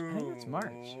March? Soon. I think it's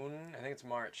March. I think it's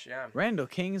March, yeah. Randall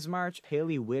King's March,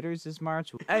 Hailey Whitters is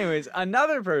March. Anyways,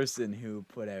 another person who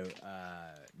put out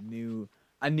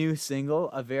a new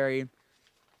single, a very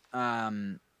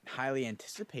highly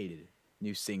anticipated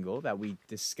new single that we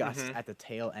discussed at the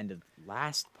tail end of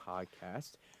last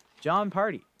podcast. Jon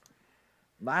Pardi.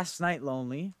 Last Night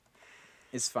Lonely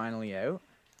is finally out.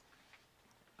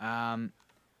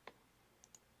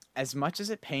 As much as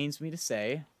it pains me to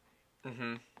say,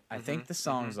 I think the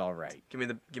song's all right. Give me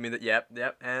the yep,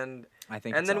 and I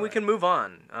think and then we can move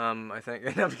on. I think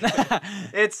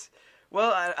it's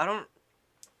I don't.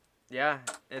 Yeah,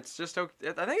 it's just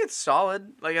okay. I think it's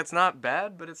solid. Like it's not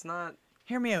bad, but it's not.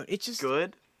 Hear me out. It's just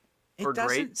good. It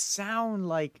doesn't sound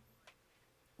like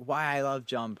Why I Love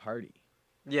Jon Pardi.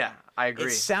 Yeah, I agree.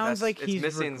 It sounds like he's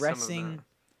regressing.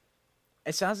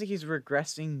 It sounds like he's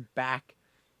regressing back,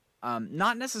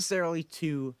 not necessarily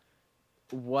to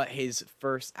what his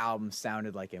first album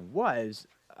sounded like and was,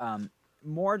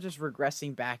 more just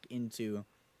regressing back into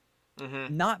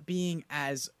not being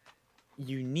as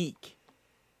unique.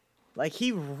 Like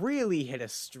he really hit a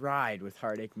stride with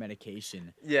Heartache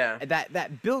Medication. Yeah.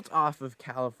 That built off of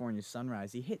California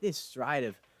Sunrise. He hit this stride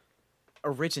of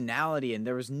originality, and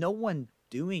there was no one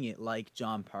doing it like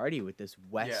Jon Pardi with this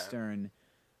Western,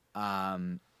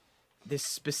 this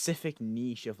specific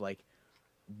niche of like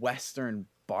Western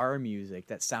bar music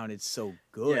that sounded so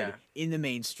good in the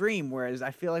mainstream. Whereas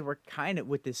I feel like we're kind of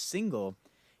with this single,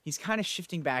 he's kind of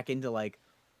shifting back into like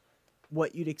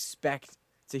what you'd expect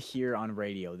to hear on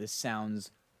radio. This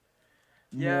sounds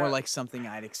more like something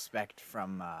I'd expect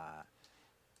from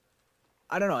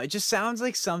I don't know, it just sounds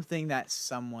like something that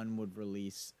someone would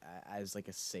release as like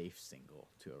a safe single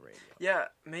to a radio. Yeah,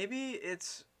 maybe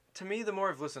it's, to me, the more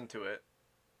I've listened to it,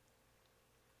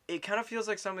 it kind of feels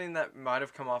like something that might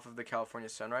have come off of the California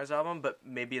Sunrise album, but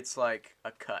maybe it's like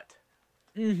a cut.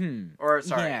 Or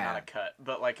sorry, not a cut,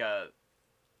 but like a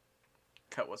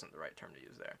cut wasn't the right term to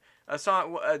use there. A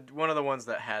song, one of the ones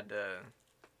that had to,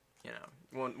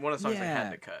 one of the songs that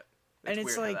had to cut. It's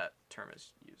weird like, how that term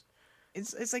is used.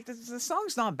 It's like the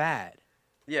song's not bad.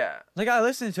 Yeah. Like I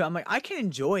listened to it, I'm like, I can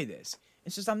enjoy this.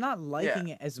 It's just I'm not liking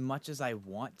it as much as I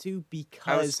want to because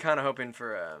I was kind of hoping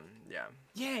for yeah.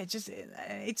 Yeah,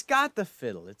 it's got the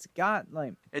fiddle. It's got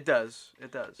like It does.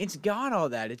 it's got all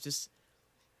that. It's just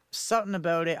something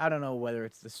about it. I don't know whether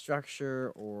it's the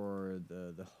structure or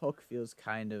the hook feels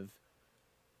kind of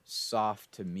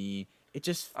soft to me. It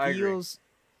just feels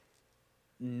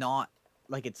not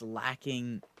like it's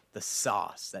lacking the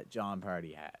sauce that Jon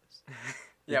Pardi has.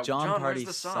 Yeah, Jon Jon, Pardi where's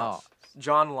the sauce?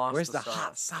 Jon lost Where's the the sauce.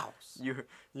 hot sauce? You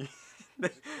Worked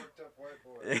up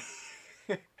white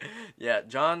boy. yeah,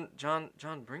 Jon,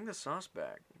 bring the sauce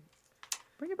back.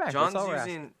 Bring it back.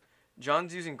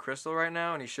 John's using Crystal right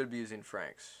now, and he should be using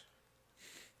Frank's.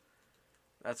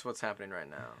 That's what's happening right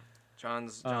now. John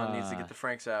needs to get the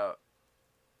Franks out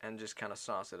and just kind of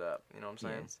sauce it up. You know what I'm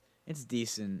saying? Yeah, it's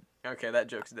decent. Okay, that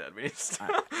joke's dead. We need to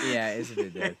stop. Yeah, it's a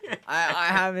bit dead.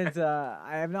 I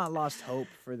have not lost hope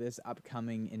for this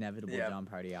upcoming inevitable Jon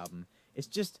Pardi album.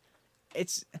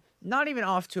 It's not even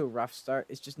off to a rough start.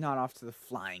 It's just not off to the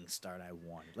flying start I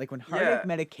wanted. Like when Heartache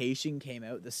Medication came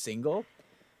out, the single,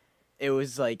 it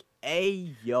was like,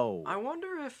 "Hey yo." I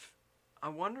wonder if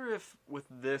with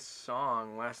this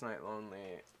song, Last Night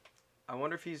Lonely, I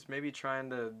wonder if he's maybe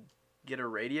trying to get a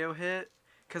radio hit.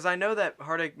 Because I know that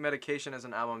Heartache Medication as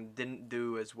an album didn't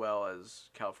do as well as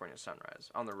California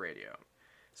Sunrise on the radio.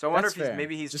 So I wonder if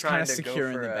he's just trying to to go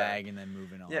securing for the bag and then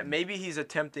moving on. Yeah, maybe he's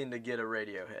attempting to get a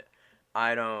radio hit.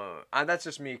 That's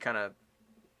just me kind of,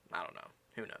 I don't know.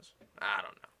 Who knows? I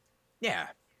don't know. Yeah.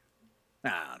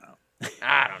 I don't know.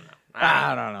 I don't know.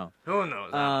 I don't know. Who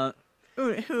knows?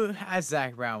 Who, as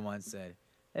Zach Brown once said,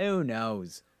 who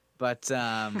knows? But,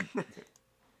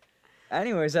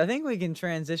 anyways, I think we can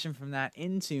transition from that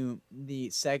into the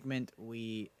segment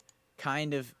we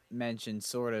kind of mentioned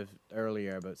sort of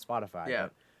earlier about Spotify. Yeah.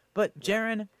 But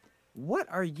Jaron, what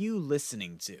are you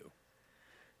listening to?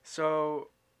 So,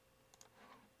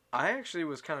 I actually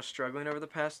was kind of struggling over the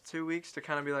past 2 weeks to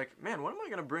kind of be like, man, what am I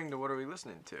going to bring to what are we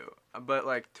listening to? But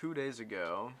like 2 days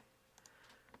ago,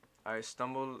 I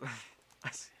stumbled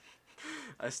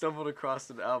across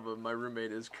an album. My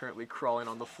roommate is currently crawling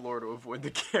on the floor to avoid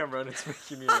the camera, and it's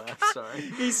making me laugh. Sorry.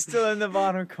 He's still in the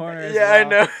bottom corner. Yeah,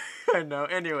 well. I know.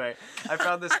 Anyway, I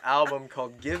found this album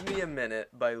called "Give Me a Minute"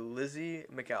 by Lizzie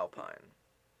McAlpine,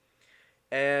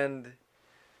 and I'm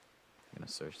gonna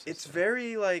search this. It's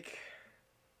very like.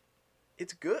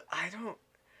 It's good.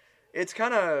 It's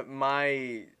kind of my.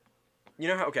 You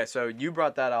know how? Okay, so you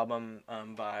brought that album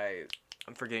by.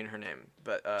 I'm forgetting her name,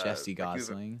 but Jessie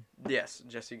Gosling. Yes,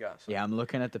 Jessie Gosling. Yeah, I'm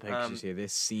looking at the pictures here.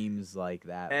 This seems like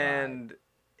that. And vibe.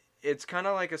 It's kind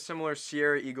of like a similar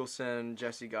Sierra Eagleson,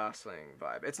 Jessie Gosling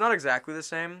vibe. It's not exactly the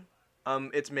same.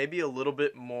 It's maybe a little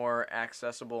bit more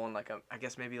accessible in I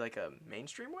guess maybe like a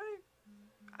mainstream way.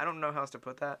 I don't know how else to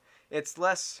put that. It's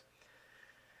less.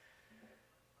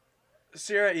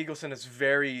 Sierra Eagleson is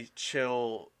very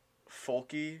chill,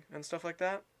 folky and stuff like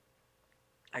that.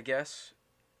 I guess.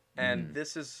 And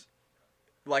this is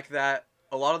like that.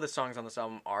 A lot of the songs on this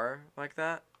album are like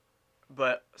that.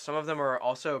 But some of them are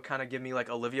also kind of give me like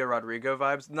Olivia Rodrigo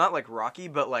vibes. Not like rocky,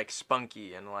 but like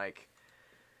spunky and like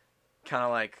kind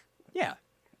of like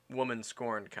woman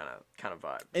scorned kind of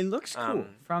vibe. It looks cool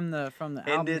from the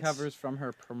album covers, from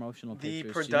her promotional pictures.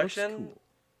 The production, she looks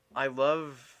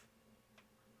cool.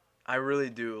 I really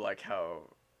do like how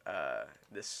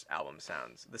this album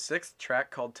sounds. The 6th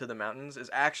track, called "To the Mountains," is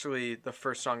actually the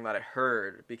first song that I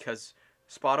heard because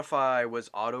Spotify was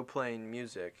auto-playing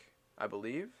music, I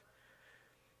believe.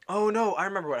 Oh, no, I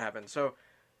remember what happened. So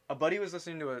a buddy was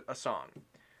listening to a song,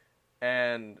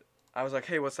 and I was like,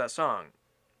 hey, what's that song?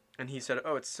 And he said,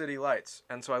 oh, it's City Lights.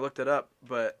 And so I looked it up,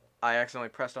 but I accidentally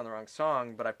pressed on the wrong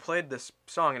song, but I played this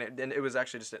song, and it was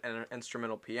actually just an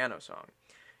instrumental piano song.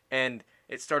 And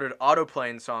it started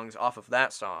auto-playing songs off of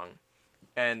that song,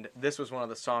 and this was one of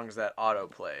the songs that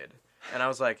auto-played. And I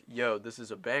was like, yo, this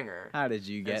is a banger. How did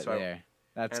you get there?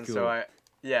 That's cool. So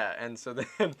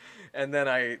then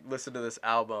I listened to this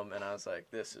album, and I was like,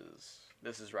 this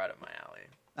is right up my alley.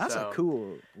 That's a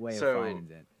cool way of finding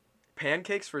it.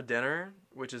 Pancakes for Dinner,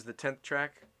 which is the 10th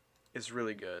track, is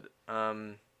really good. I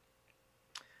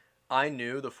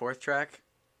knew the 4th track.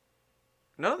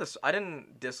 I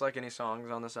didn't dislike any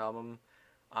songs on this album.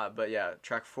 But yeah,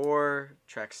 track 4,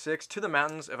 track 6, To the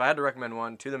Mountains. If I had to recommend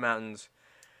one, To the Mountains.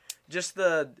 Just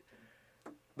the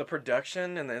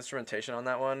production and the instrumentation on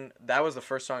that one, that was the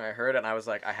first song I heard, and I was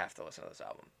like, I have to listen to this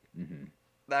album. Mm-hmm.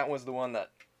 That was the one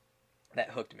that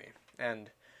hooked me.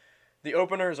 And the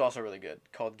opener is also really good,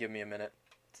 called "Give Me a Minute."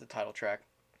 It's the title track.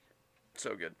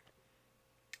 So good.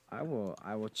 I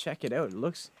will check it out. It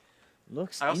looks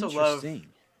I also interesting.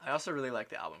 I also really like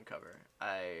the album cover.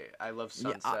 I love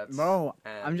sunsets. Bro,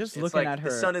 and I'm just it's looking like at her.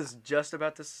 The sun is just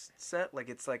about to set. Like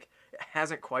it's like it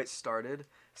hasn't quite started.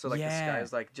 So like the sky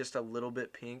is like just a little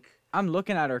bit pink. I'm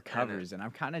looking at her covers and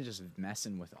I'm kind of just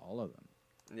messing with all of them.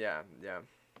 Yeah.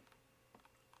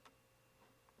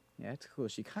 Yeah, it's cool.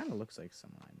 She kind of looks like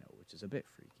someone I know, which is a bit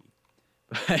freaky.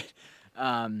 But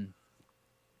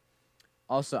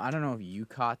also, I don't know if you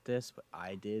caught this, but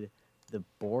I did. The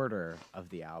border of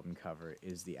the album cover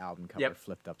is the album cover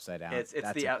flipped upside down. It's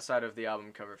the outside of the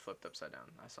album cover flipped upside down.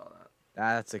 I saw that.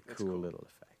 That's a cool little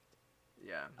effect.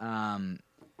 Yeah.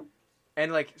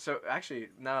 And like so, actually,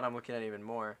 now that I'm looking at it even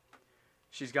more,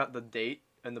 she's got the date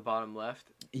in the bottom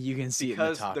left. You can see because it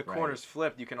in the top the corner's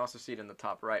flipped. You can also see it in the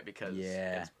top right because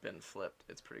it's been flipped.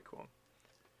 It's pretty cool.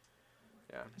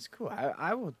 Yeah, it's cool.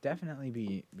 I will definitely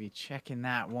be checking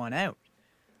that one out.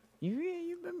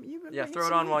 You've been throw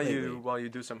it on while you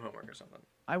do some homework or something.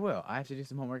 I will. I have to do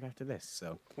some homework after this.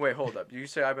 So wait, hold up. You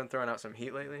say I've been throwing out some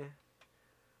heat lately?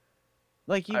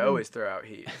 Like I always throw out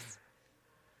heat.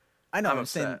 I know. I'm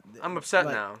upset. I'm upset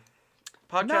now.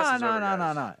 Podcast is over,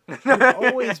 No. You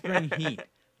always bring heat.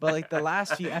 But like the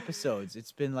last few episodes,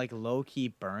 it's been like low key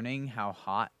burning how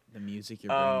hot the music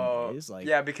you're bringing is. Like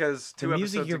yeah, because the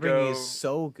music you're bringing is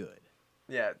so good.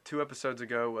 Yeah, 2 episodes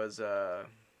ago was I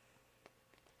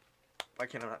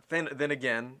cannot. Then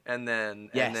again, and then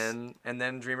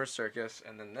Dreamer Circus,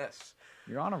 and then this.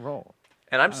 You're on a roll.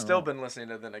 And I've still been listening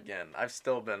to Then Again. I've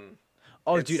still been.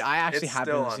 Oh, dude, I actually have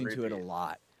been listening to it a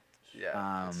lot.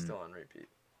 Yeah, it's still on repeat.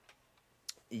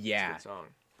 Yeah. It's a good song.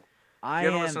 If you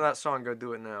haven't listened to that song, go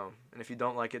do it now. And if you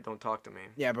don't like it, don't talk to me.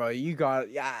 Yeah, bro, you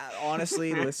got. Yeah,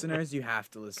 honestly, listeners, you have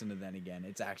to listen to Then Again.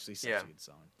 It's actually such a good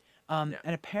song. And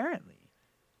apparently,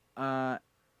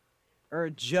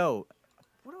 Joe.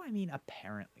 What do I mean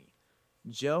apparently?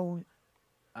 Joe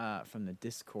from the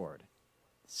Discord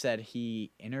said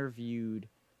he interviewed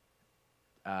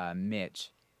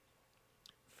Mitch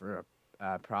for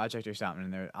a project or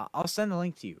something. And I'll send the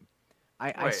link to you.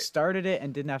 I started it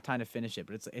and didn't have time to finish it,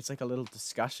 but it's like a little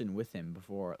discussion with him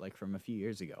before, like from a few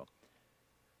years ago.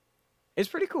 It's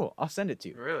pretty cool. I'll send it to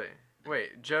you. Really?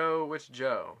 Wait, Joe? Which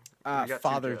Joe?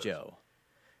 Father Joe.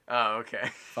 Oh, okay.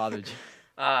 Father Joe.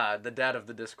 The dad of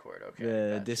the Discord. Okay.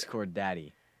 The Discord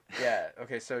daddy. Yeah.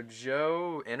 Okay. So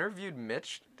Joe interviewed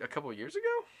Mitch a couple years ago.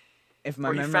 If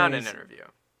my memory found an interview.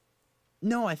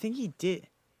 No, I think he did.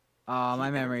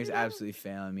 My memory is absolutely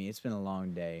failing me. It's been a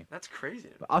long day. That's crazy.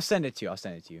 But I'll send it to you.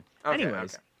 Okay,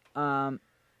 Anyways,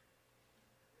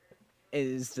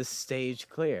 is the stage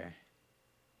clear?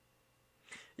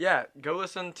 Yeah, go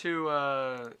listen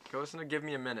to "Give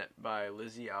Me a Minute" by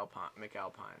Lizzie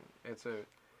McAlpine.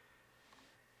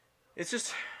 It's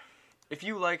just, if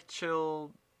you like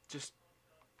chill, just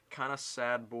kind of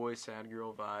sad boy, sad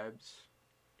girl vibes,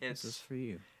 this is for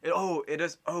you. It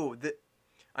is.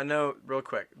 I know. Real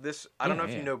quick, I don't know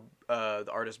if you know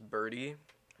the artist Birdie.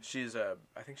 She's I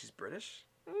think she's British.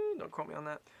 Don't quote me on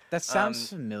that. That sounds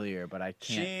familiar, but I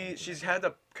can't. She's had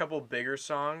a couple bigger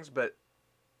songs, but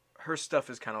her stuff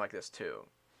is kind of like this too.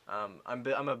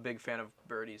 I'm a big fan of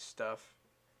Birdie's stuff.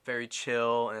 Very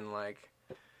chill and like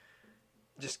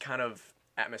just kind of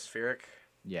atmospheric.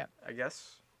 Yeah. I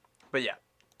guess. But yeah,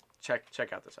 check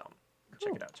out this album.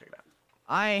 Cool. Check it out.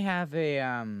 I have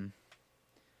a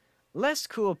less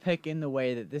cool pick in the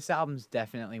way that this album's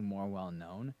definitely more well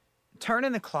known.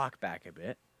 Turning the clock back a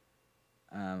bit.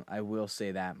 I will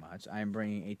say that much. I am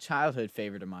bringing a childhood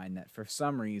favorite of mine that for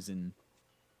some reason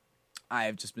I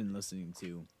have just been listening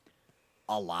to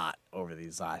a lot over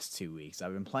these last 2 weeks.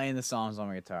 I've been playing the songs on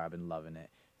my guitar. I've been loving it.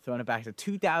 Throwing it back to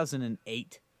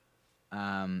 2008.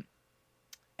 And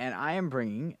I am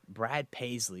bringing Brad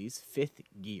Paisley's Fifth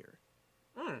Gear.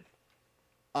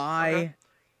 I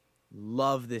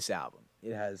love this album.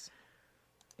 It has,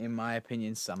 in my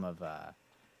opinion, some of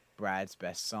Brad's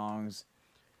best songs.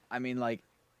 I mean, like,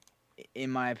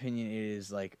 in my opinion, it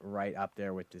is, like, right up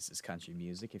there with This Is Country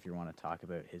Music, if you want to talk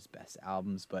about his best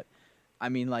albums. But, I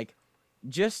mean, like,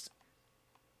 just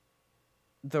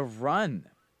the run.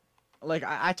 Like,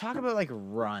 I talk about, like,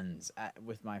 runs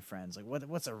with my friends. Like,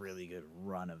 what's a really good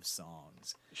run of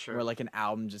songs? Sure. Where, like, an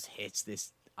album just hits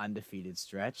this undefeated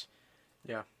stretch.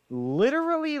 Yeah.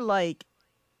 Literally, like,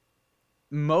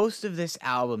 most of this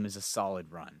album is a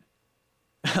solid run.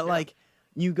 Like,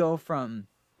 you go from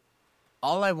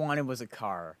All I Wanted Was a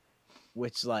Car,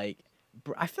 which, like,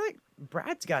 I feel like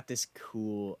Brad's got this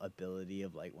cool ability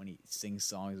of, like, when he sings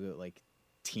songs about, like,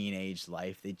 teenage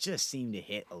life, they just seem to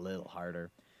hit a little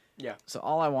harder. Yeah. So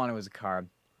All I Wanted Was a Car,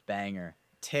 banger.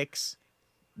 Ticks,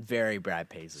 very Brad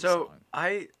Paisley song.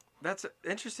 That's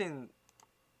interesting.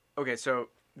 Okay, so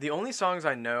the only songs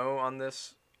I know on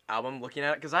this album, looking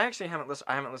at it, because I actually haven't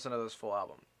listened to this full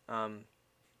album.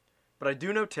 But I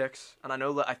do know Ticks, and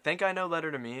I think I know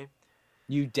Letter to Me.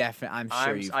 You definitely, I'm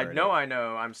sure you've heard it. I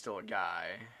know I'm still a guy.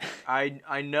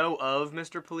 I know of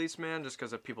Mr. Policeman just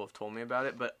because people have told me about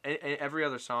it, but every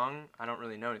other song I don't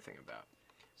really know anything about.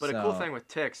 But a cool thing with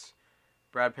Ticks,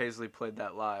 Brad Paisley played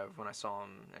that live when I saw him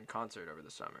in concert over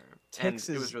the summer. It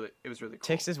was really cool.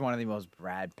 Ticks is one of the most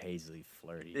Brad Paisley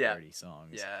flirty songs.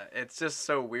 Yeah, it's just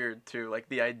so weird too. Like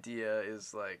the idea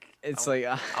is like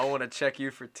I want to check you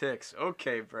for ticks.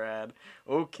 Okay, Brad.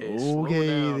 Okay, slow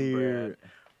down, Brad.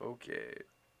 Okay.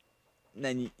 And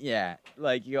then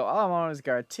like you go, all I want is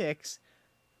got Ticks.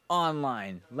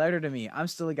 Online, Letter to Me, I'm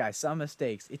still a guy, some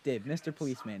mistakes, it did, Mr.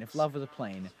 Policeman, If Love Was a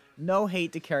Plane, no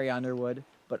hate to Carrie Underwood,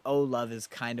 but Oh Love is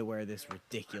kind of where this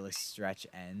ridiculous stretch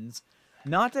ends.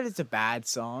 Not that it's a bad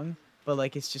song, but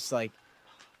like it's just like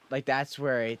that's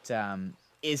where it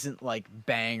isn't like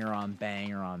banger on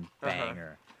banger on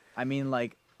banger. I mean,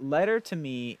 like Letter to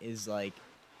Me is like,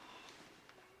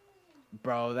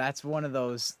 bro, that's one of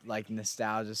those like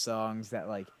nostalgia songs that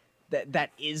like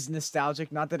that is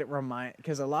nostalgic. Not that it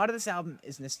because a lot of this album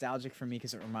is nostalgic for me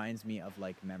because it reminds me of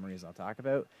like memories I'll talk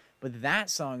about. But that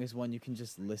song is one you can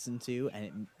just listen to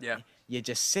and you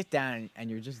just sit down and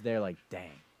you're just there like,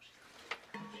 dang,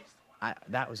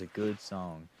 that was a good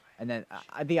song. And then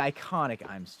the iconic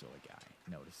 "I'm Still a Guy,"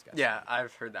 no discussion. Yeah,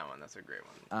 I've heard that one. That's a great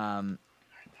one.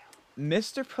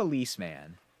 Mr.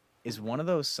 Policeman is one of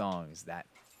those songs that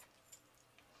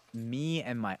me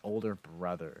and my older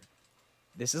brother,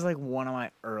 this is like one of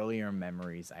my earlier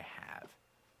memories I have.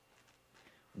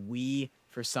 We,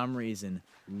 for some reason,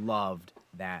 loved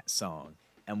that song.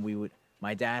 And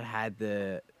my dad had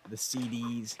the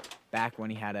CDs back when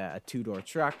he had a two-door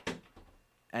truck.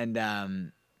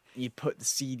 And you put the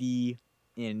CD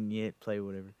in, you play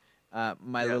whatever.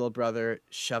 My little brother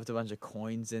shoved a bunch of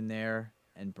coins in there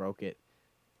and broke it.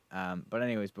 But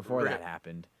anyways, before that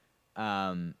happened,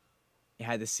 he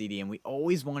had the CD, and we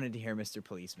always wanted to hear Mr.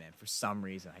 Policeman for some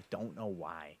reason. I don't know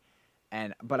why.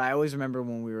 But I always remember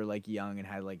when we were like young and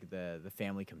had like the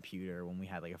family computer, when we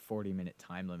had like a 40-minute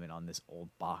time limit on this old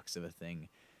box of a thing,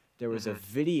 there was a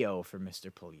video for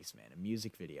Mr. Policeman, a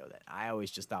music video that I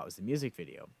always just thought was the music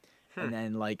video. And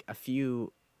then like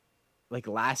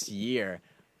last year,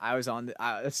 I was on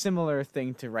a similar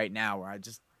thing to right now where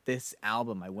this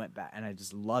album, I went back and I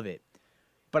just love it.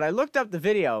 But I looked up the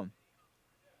video.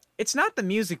 It's not the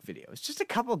music video. It's just a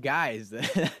couple guys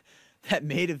that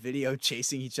made a video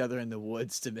chasing each other in the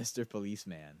woods to Mr.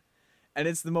 Policeman. And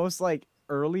it's the most like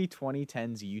early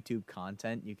 2010s YouTube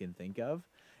content you can think of.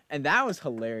 And that was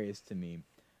hilarious to me.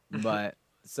 But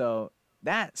so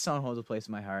that song holds a place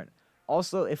in my heart.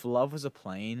 Also, If Love Was a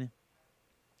Plane.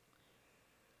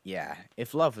 Yeah,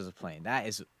 If Love Was a Plane. That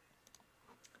is,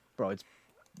 bro, it's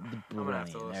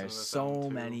brilliant. There's so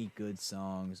many good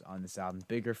songs on this album.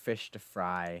 Bigger Fish to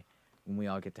Fry, When We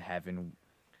All Get to Heaven,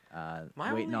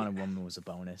 Waiting on a Woman was a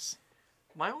bonus.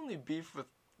 My only beef with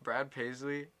Brad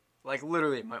Paisley, like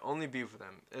literally my only beef with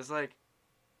him, is like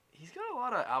he's got a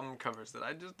lot of album covers that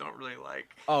I just don't really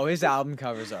like. Oh, his album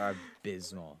covers are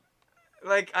abysmal.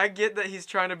 Like I get that he's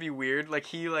trying to be weird, like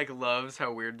he like loves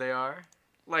how weird they are.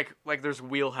 Like there's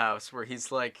Wheelhouse where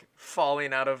he's like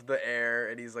falling out of the air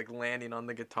and he's like landing on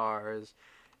the guitars,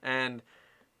 and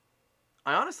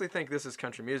I honestly think This Is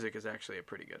Country Music is actually a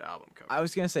pretty good album cover. I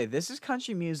was gonna say This Is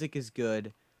Country Music is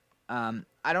good. I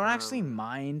don't actually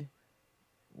mind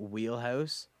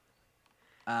Wheelhouse.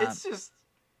 It's just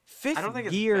Fifth I don't think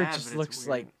it's Gear bad, just but looks it's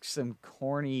like some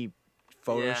corny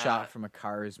Photoshop from a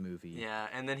Cars movie. Yeah,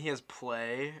 and then he has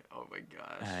Play. Oh my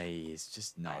gosh. It's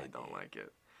just not. I don't like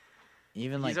it.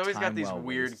 Even like he's always got these Well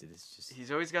weird. Wasted, just...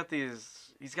 He's always got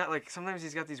these. He's got like sometimes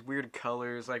he's got these weird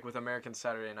colors. Like with American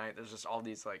Saturday Night, there's just all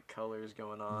these like colors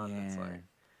going on. Yeah. It's like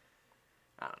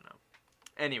I don't know.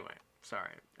 Anyway,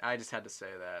 sorry. I just had to say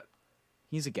that.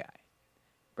 He's a guy.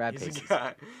 Brad He's Paisley. a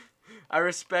guy. I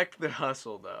respect the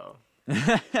hustle though.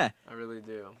 I really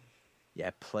do.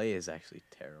 Yeah, Play is actually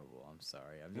terrible. I'm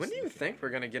sorry. When do you think we're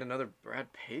gonna get another Brad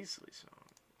Paisley song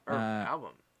or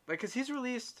album? Like, cause he's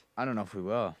released. I don't know if we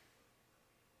will.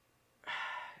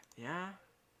 Yeah.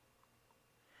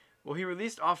 Well, he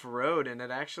released Off Road, and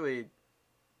it actually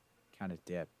kind of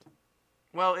dipped.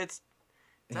 Well, it's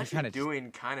actually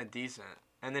doing kind of decent.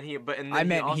 And then he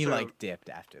he like dipped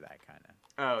after that kind of.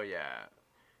 Oh yeah,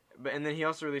 and then he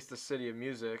also released The City of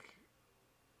Music.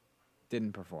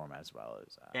 Didn't perform as well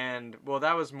as. And well,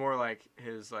 that was more like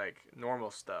his like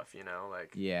normal stuff, you know,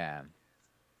 like. Yeah.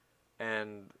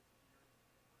 And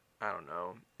I don't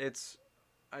know. It's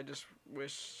I just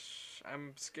wish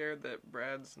I'm scared that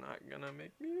Brad's not gonna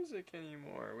make music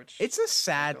anymore. Which It's a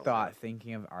sad don't thought know.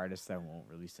 thinking of artists that won't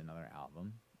release another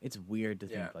album. It's weird to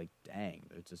Yeah. think like, dang,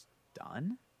 they're just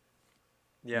done.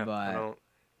 Yeah, But I don't.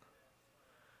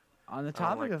 on the I don't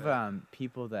topic like of that.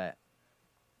 people that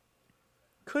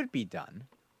could be done,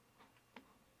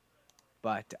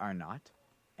 but are not,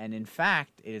 and in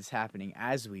fact, it is happening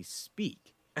as we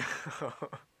speak.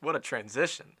 What a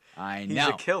transition! I He's know.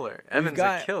 a killer. Evan's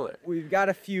a killer. We've got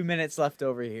a few minutes left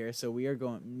over here, so we are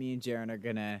going. Me and Jaron are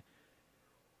gonna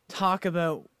talk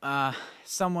about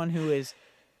someone who is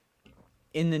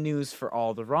in the news for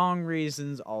all the wrong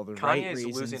reasons, all the right Kanye's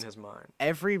reasons, losing his mind.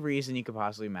 every reason you could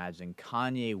possibly imagine.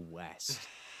 Kanye West.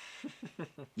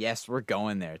 Yes, we're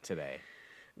going there today.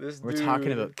 We're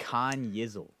talking about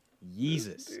Kanyizzle.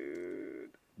 Yeezus. Dude.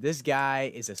 This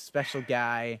guy is a special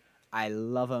guy. I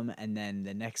love him, and then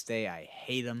the next day I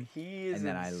hate him, He is and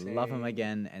then insane. I love him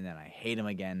again, and then I hate him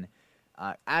again.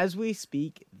 As we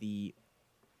speak, the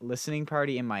listening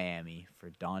party in Miami for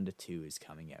Donda 2 is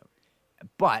coming out.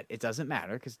 But it doesn't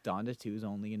matter because Donda 2 is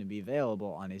only going to be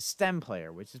available on his STEM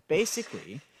player, which is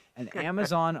basically an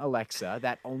Amazon Alexa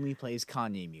that only plays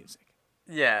Kanye music.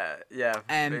 Yeah,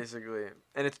 And basically,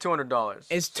 and it's $200.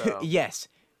 It's so. yes.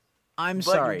 I'm But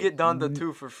sorry. you get Donda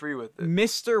 2 for free with it.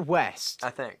 Mr. West.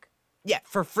 I think. Yeah,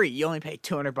 for free. You only pay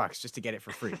 $200 just to get it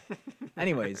for free.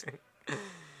 Anyways,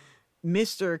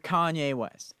 Mr. Kanye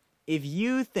West, if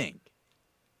you think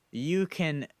you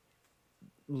can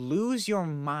lose your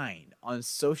mind on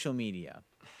social media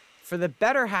for the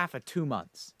better half of 2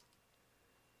 months,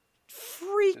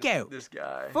 freak out. This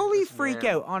guy. Fully this freak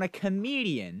man. out on a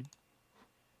comedian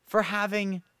for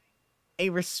having a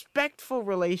respectful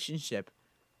relationship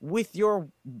with your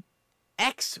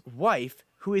ex-wife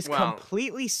who is Well,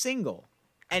 completely single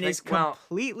and think- is well,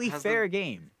 completely has fair the-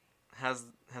 game. Has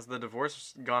the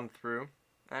divorce gone through?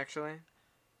 Actually,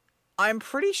 I'm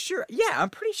pretty sure. Yeah, I'm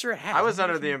pretty sure it has. I was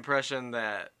under the impression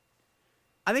that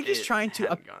I think he's it trying to.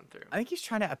 hadn't gone through. I think he's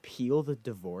trying to appeal the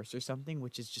divorce or something,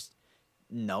 which is just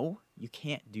no. You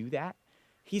can't do that.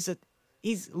 He's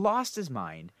lost his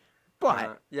mind.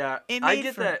 But yeah, it I made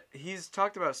get for- that he's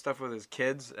talked about stuff with his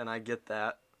kids, and I get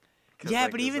that. 'Cause, yeah,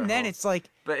 like, but there's even a then, whole- it's like.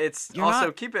 But it's you're also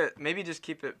not- keep it. Maybe just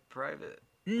keep it private.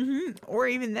 Or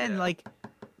even then, Yeah.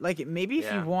 like maybe if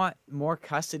Yeah. you want more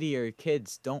custody of your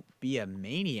kids, don't be a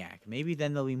maniac. Maybe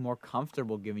then they'll be more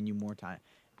comfortable giving you more time.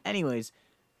 Anyways,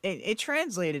 it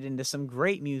translated into some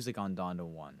great music on Donda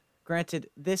 1. Granted,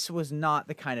 this was not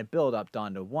the kind of build-up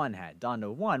Donda 1 had.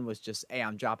 Donda 1 was just, hey,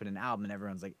 I'm dropping an album, and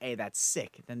everyone's like, hey, that's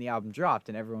sick. Then the album dropped,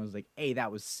 and everyone was like, hey,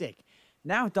 that was sick.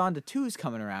 Now Donda 2's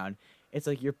coming around. It's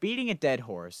like you're beating a dead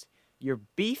horse. You're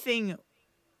beefing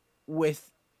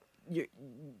with... You're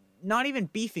not even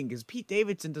beefing, because Pete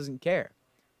Davidson doesn't care.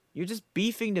 You're just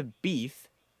beefing to beef.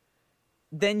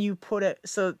 Then you put it...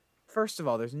 So, first of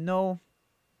all, there's no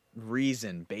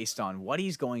reason based on what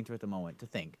he's going through at the moment to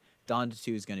think Donda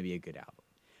 2 is going to be a good album.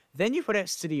 Then you put out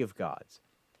City of Gods,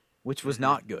 which was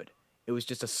not good. It was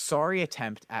just a sorry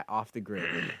attempt at Off the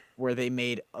Grid, where they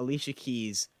made Alicia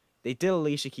Keys... They did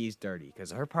Alicia Keys dirty,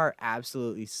 because her part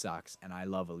absolutely sucks, and I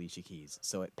love Alicia Keys.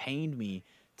 So it pained me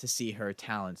to see her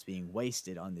talents being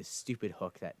wasted on this stupid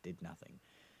hook that did nothing.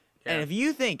 Yeah. And if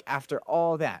you think after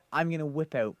all that, I'm going to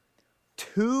whip out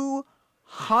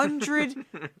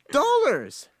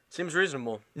 $200... Seems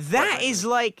reasonable. That Quite is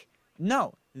like,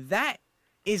 no, that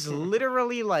is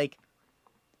literally like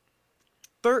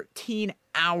 13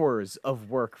 hours of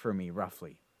work for me,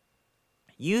 roughly.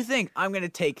 You think I'm going to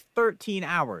take 13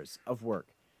 hours of work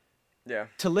Yeah.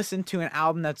 to listen to an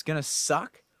album that's going to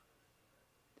suck?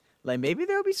 Like, maybe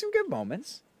there'll be some good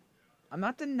moments. I'm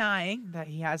not denying that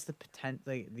he has the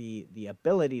the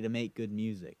ability to make good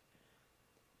music.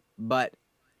 But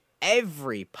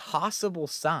every possible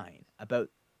sign about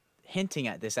hinting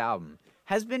at this album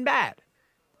has been bad.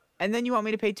 And then you want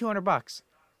me to pay $200?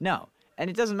 No. And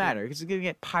it doesn't matter because it's going to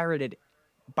get pirated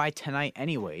by tonight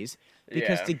anyways.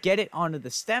 Because Yeah. to get it onto the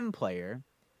STEM player,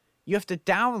 you have to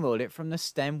download it from the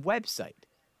STEM website.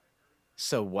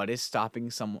 So what is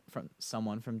stopping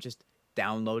someone from just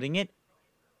downloading it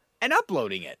and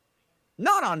uploading it?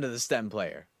 Not onto the STEM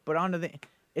player, but onto the...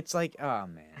 It's like, oh,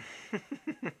 man.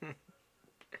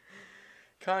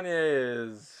 Kanye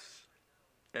is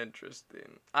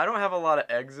interesting. I don't have a lot of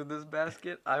eggs in this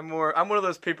basket. I'm one of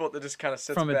those people that just kind of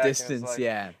sits From a back and is distance, like,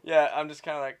 yeah. Yeah, I'm just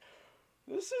kind of like,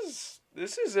 this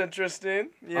is interesting.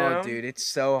 You know? Oh, dude, it's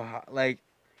so hot. Like,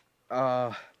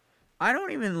 I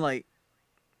don't even, like...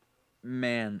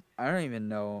 Man, I don't even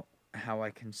know how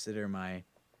I consider my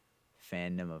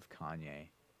fandom of Kanye.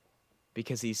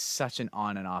 Because he's such an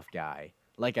on and off guy.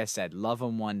 like I said, love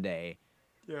him one day,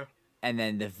 Yeah. and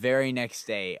then the very next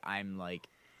day, I'm like,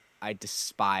 I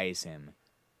despise him.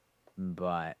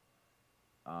 But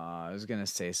I was gonna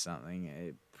say something.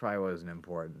 It probably wasn't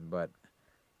important, but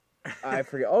I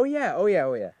forget. Oh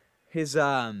yeah. His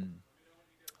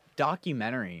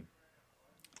documentary,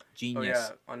 Oh Genius. yeah,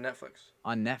 on Netflix.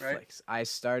 On Netflix. Right? I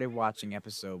started watching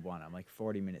episode 1. I'm like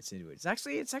 40 minutes into it. It's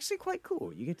actually quite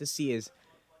cool. You get to see his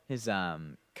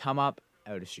come up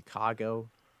out of Chicago.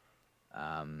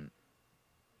 All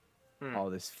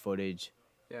this footage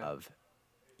of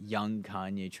young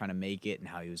Kanye trying to make it and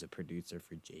how he was a producer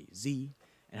for Jay-Z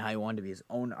and how he wanted to be his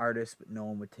own artist, but no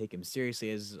one would take him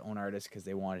seriously as his own artist because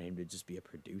they wanted him to just be a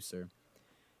producer.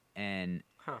 And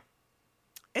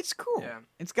it's cool. Yeah.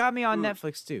 It's got me on Ooh.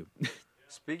 Netflix too.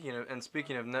 Speaking of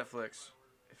Netflix,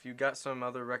 if you got some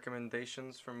other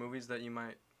recommendations for movies that you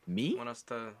might Me? want us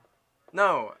to...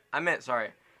 No, I meant,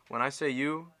 sorry. When I said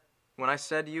you, I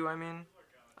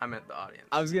meant the audience.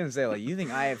 I was gonna say, like, you think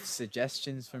I have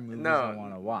suggestions for movies I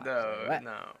want to watch?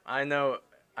 No. I know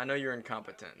you're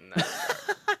incompetent in that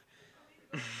regard.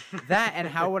 That, and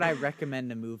how would I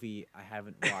recommend a movie I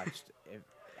haven't watched?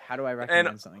 How do I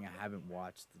recommend something I haven't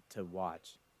watched to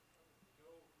watch?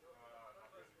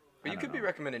 But you could be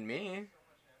recommending me.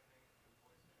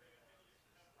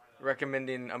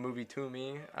 Recommending a movie to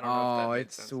me. I don't know if that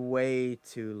makes sense. Way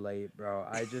too late, bro.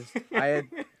 I had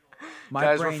my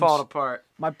Guys, we're falling apart.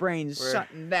 My brain's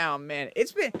shutting down, man.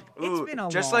 It's been a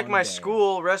just long like my day.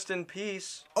 school. Rest in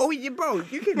peace. Oh, yeah, bro.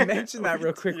 You can mention that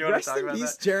real quick. You wanna Rest talk in about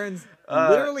peace, that? Jaron's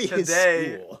literally his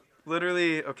school.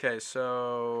 Literally, okay,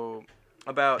 so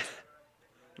about,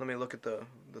 let me look at the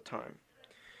time.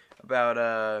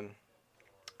 About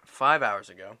 5 hours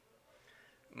ago,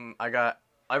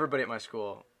 everybody at my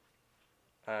school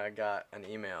got an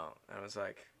email, and it was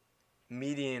like,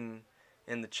 meeting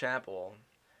in the chapel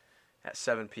at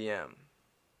 7 p.m.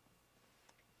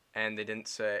 And they didn't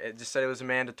say, it just said it was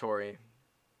mandatory.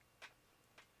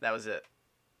 That was it.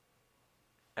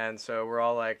 And so we're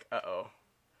all like, uh-oh.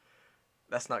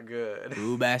 That's not good.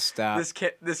 Ooh, messed up. This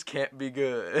can't be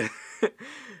good.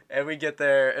 And we get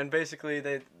there, and basically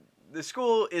the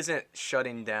school isn't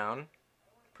shutting down,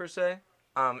 per se.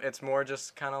 It's more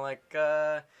just kind of like,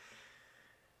 they're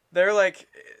like,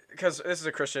 because this is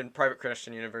a private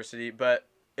Christian university, but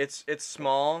it's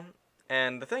small,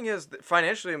 and the thing is,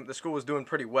 financially, the school was doing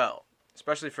pretty well,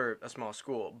 especially for a small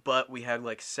school, but we had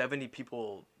like 70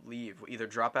 people leave, either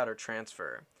drop out or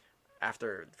transfer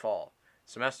after fall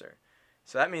semester.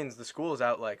 So that means the school is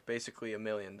out like basically $1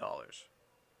 million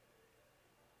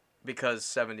because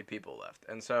 70 people left.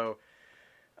 And so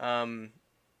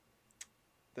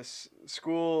this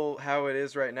school, how it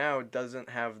is right now, doesn't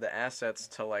have the assets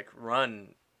to like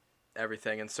run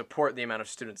everything and support the amount of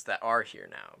students that are here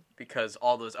now because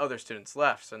all those other students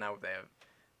left. So now they have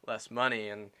less money.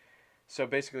 And so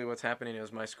basically what's happening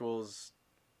is my school's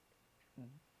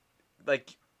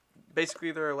like,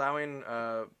 basically they're allowing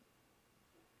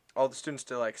all the students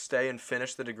to like stay and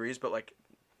finish the degrees, but like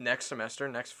next semester,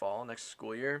 next fall, next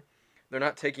school year, they're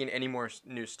not taking any more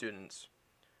new students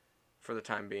for the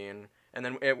time being. And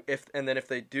then if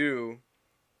they do,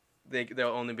 they'll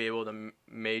only be able to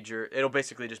major. It'll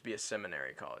basically just be a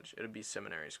seminary college. It'll be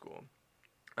seminary school.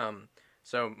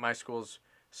 So my school's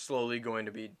slowly going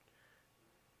to be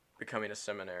becoming a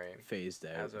seminary. Phased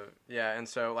out. And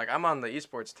so like I'm on the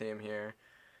esports team here,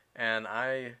 and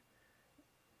I'm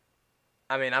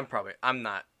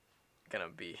not gonna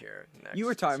be here next. You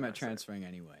were talking semester. about transferring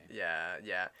anyway.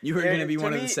 Yeah. You were gonna be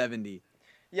one of the 70.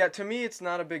 Yeah, to me it's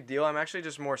not a big deal. I'm actually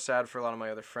just more sad for a lot of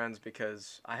my other friends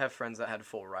because I have friends that had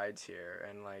full rides here,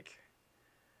 and like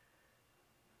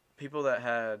people that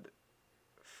had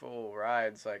full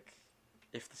rides, like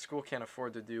if the school can't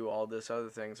afford to do all this other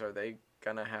things, are they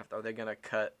gonna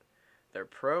cut their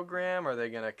program? Are they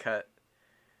gonna cut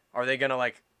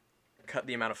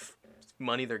the amount of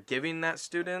money they're giving that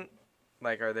student?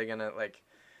 Like, are they gonna like?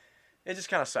 It just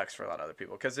kind of sucks for a lot of other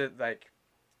people because it like,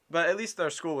 but at least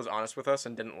our school was honest with us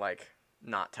and didn't like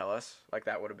not tell us. Like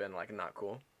that would have been like not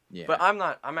cool. Yeah. But I'm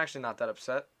actually not that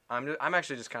upset. I'm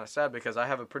actually just kind of sad because I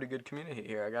have a pretty good community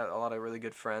here. I got a lot of really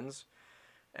good friends,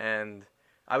 and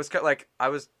I was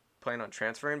planning on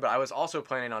transferring, but I was also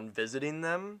planning on visiting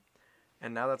them.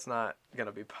 And now that's not going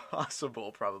to be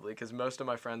possible, probably, because most of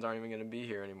my friends aren't even going to be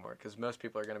here anymore, because most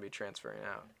people are going to be transferring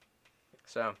out.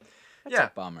 So, That's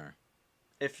a bummer.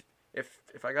 If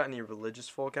I got any religious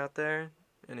folk out there,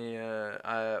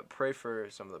 I pray for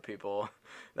some of the people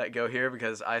that go here,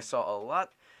 because I saw a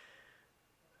lot.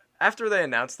 After they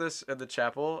announced this at the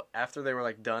chapel, after they were,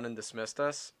 like, done and dismissed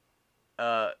us,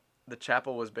 the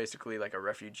chapel was basically like a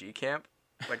refugee camp.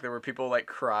 Like, there were people, like,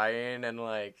 crying, and,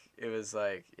 like, it was,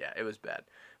 like, yeah, it was bad.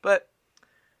 But,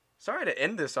 sorry to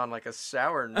end this on, like, a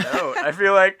sour note. I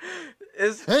feel like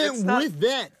it's not... with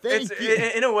that, thank you.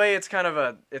 In a way, it's kind of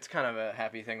a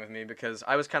happy thing with me, because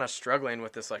I was kind of struggling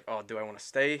with this, like, oh, do I want to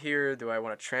stay here? Do I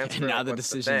want to transfer? And now the What's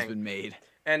decision's thing? been made.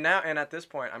 And at this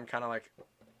point, I'm kind of like...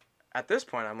 At this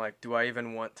point, I'm like, do I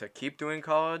even want to keep doing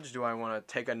college? Do I want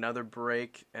to take another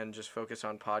break and just focus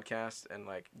on podcasts and,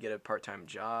 like, get a part-time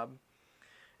job?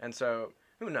 And so,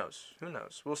 who knows? Who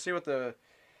knows? We'll see what I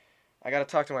got to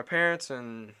talk to my parents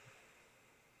and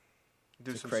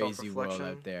do some self-reflection. It's a crazy world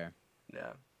out there.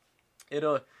 Yeah.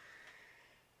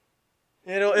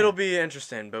 It'll be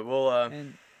interesting, but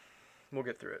we'll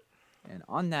get through it. And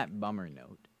on that bummer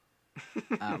note,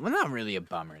 well, not really a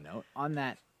bummer note, on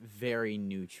that very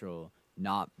neutral,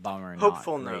 not bummer,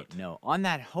 hopeful not great note. On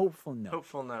that hopeful note.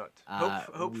 Hopeful note.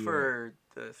 Hope for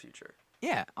the future.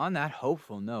 Yeah, on that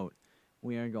hopeful note,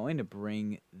 we are going to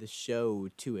bring the show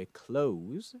to a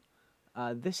close.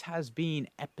 This has been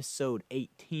episode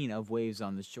 18 of Waves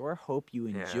on the Shore. Hope you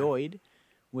enjoyed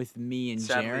with me and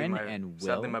Jaron and Will.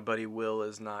 Sadly, my buddy Will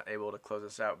is not able to close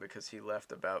us out because he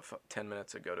left about 10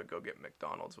 minutes ago to go get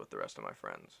McDonald's with the rest of my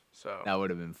friends. So that would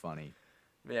have been funny.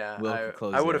 Yeah, Will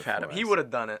I would have had him. He would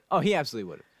have done it. Oh, he absolutely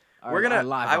would have.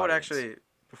 I would actually,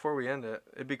 before we end it,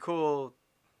 it'd be cool.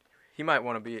 He might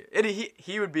want to be.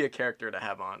 He would be a character to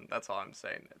have on. That's all I'm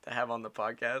saying. To have on the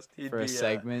podcast. He'd for be a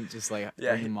segment, just like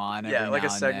yeah, bring him on. Yeah, every like now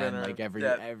a and segment. then, Or, like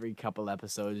every couple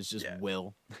episodes, it's just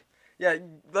Will. Yeah,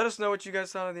 let us know what you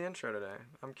guys thought of the intro today.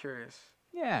 I'm curious.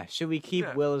 Yeah, should we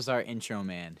keep Will as our intro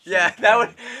man? Yeah,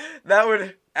 that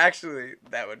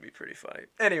would be pretty funny.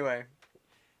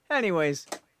 Anyways.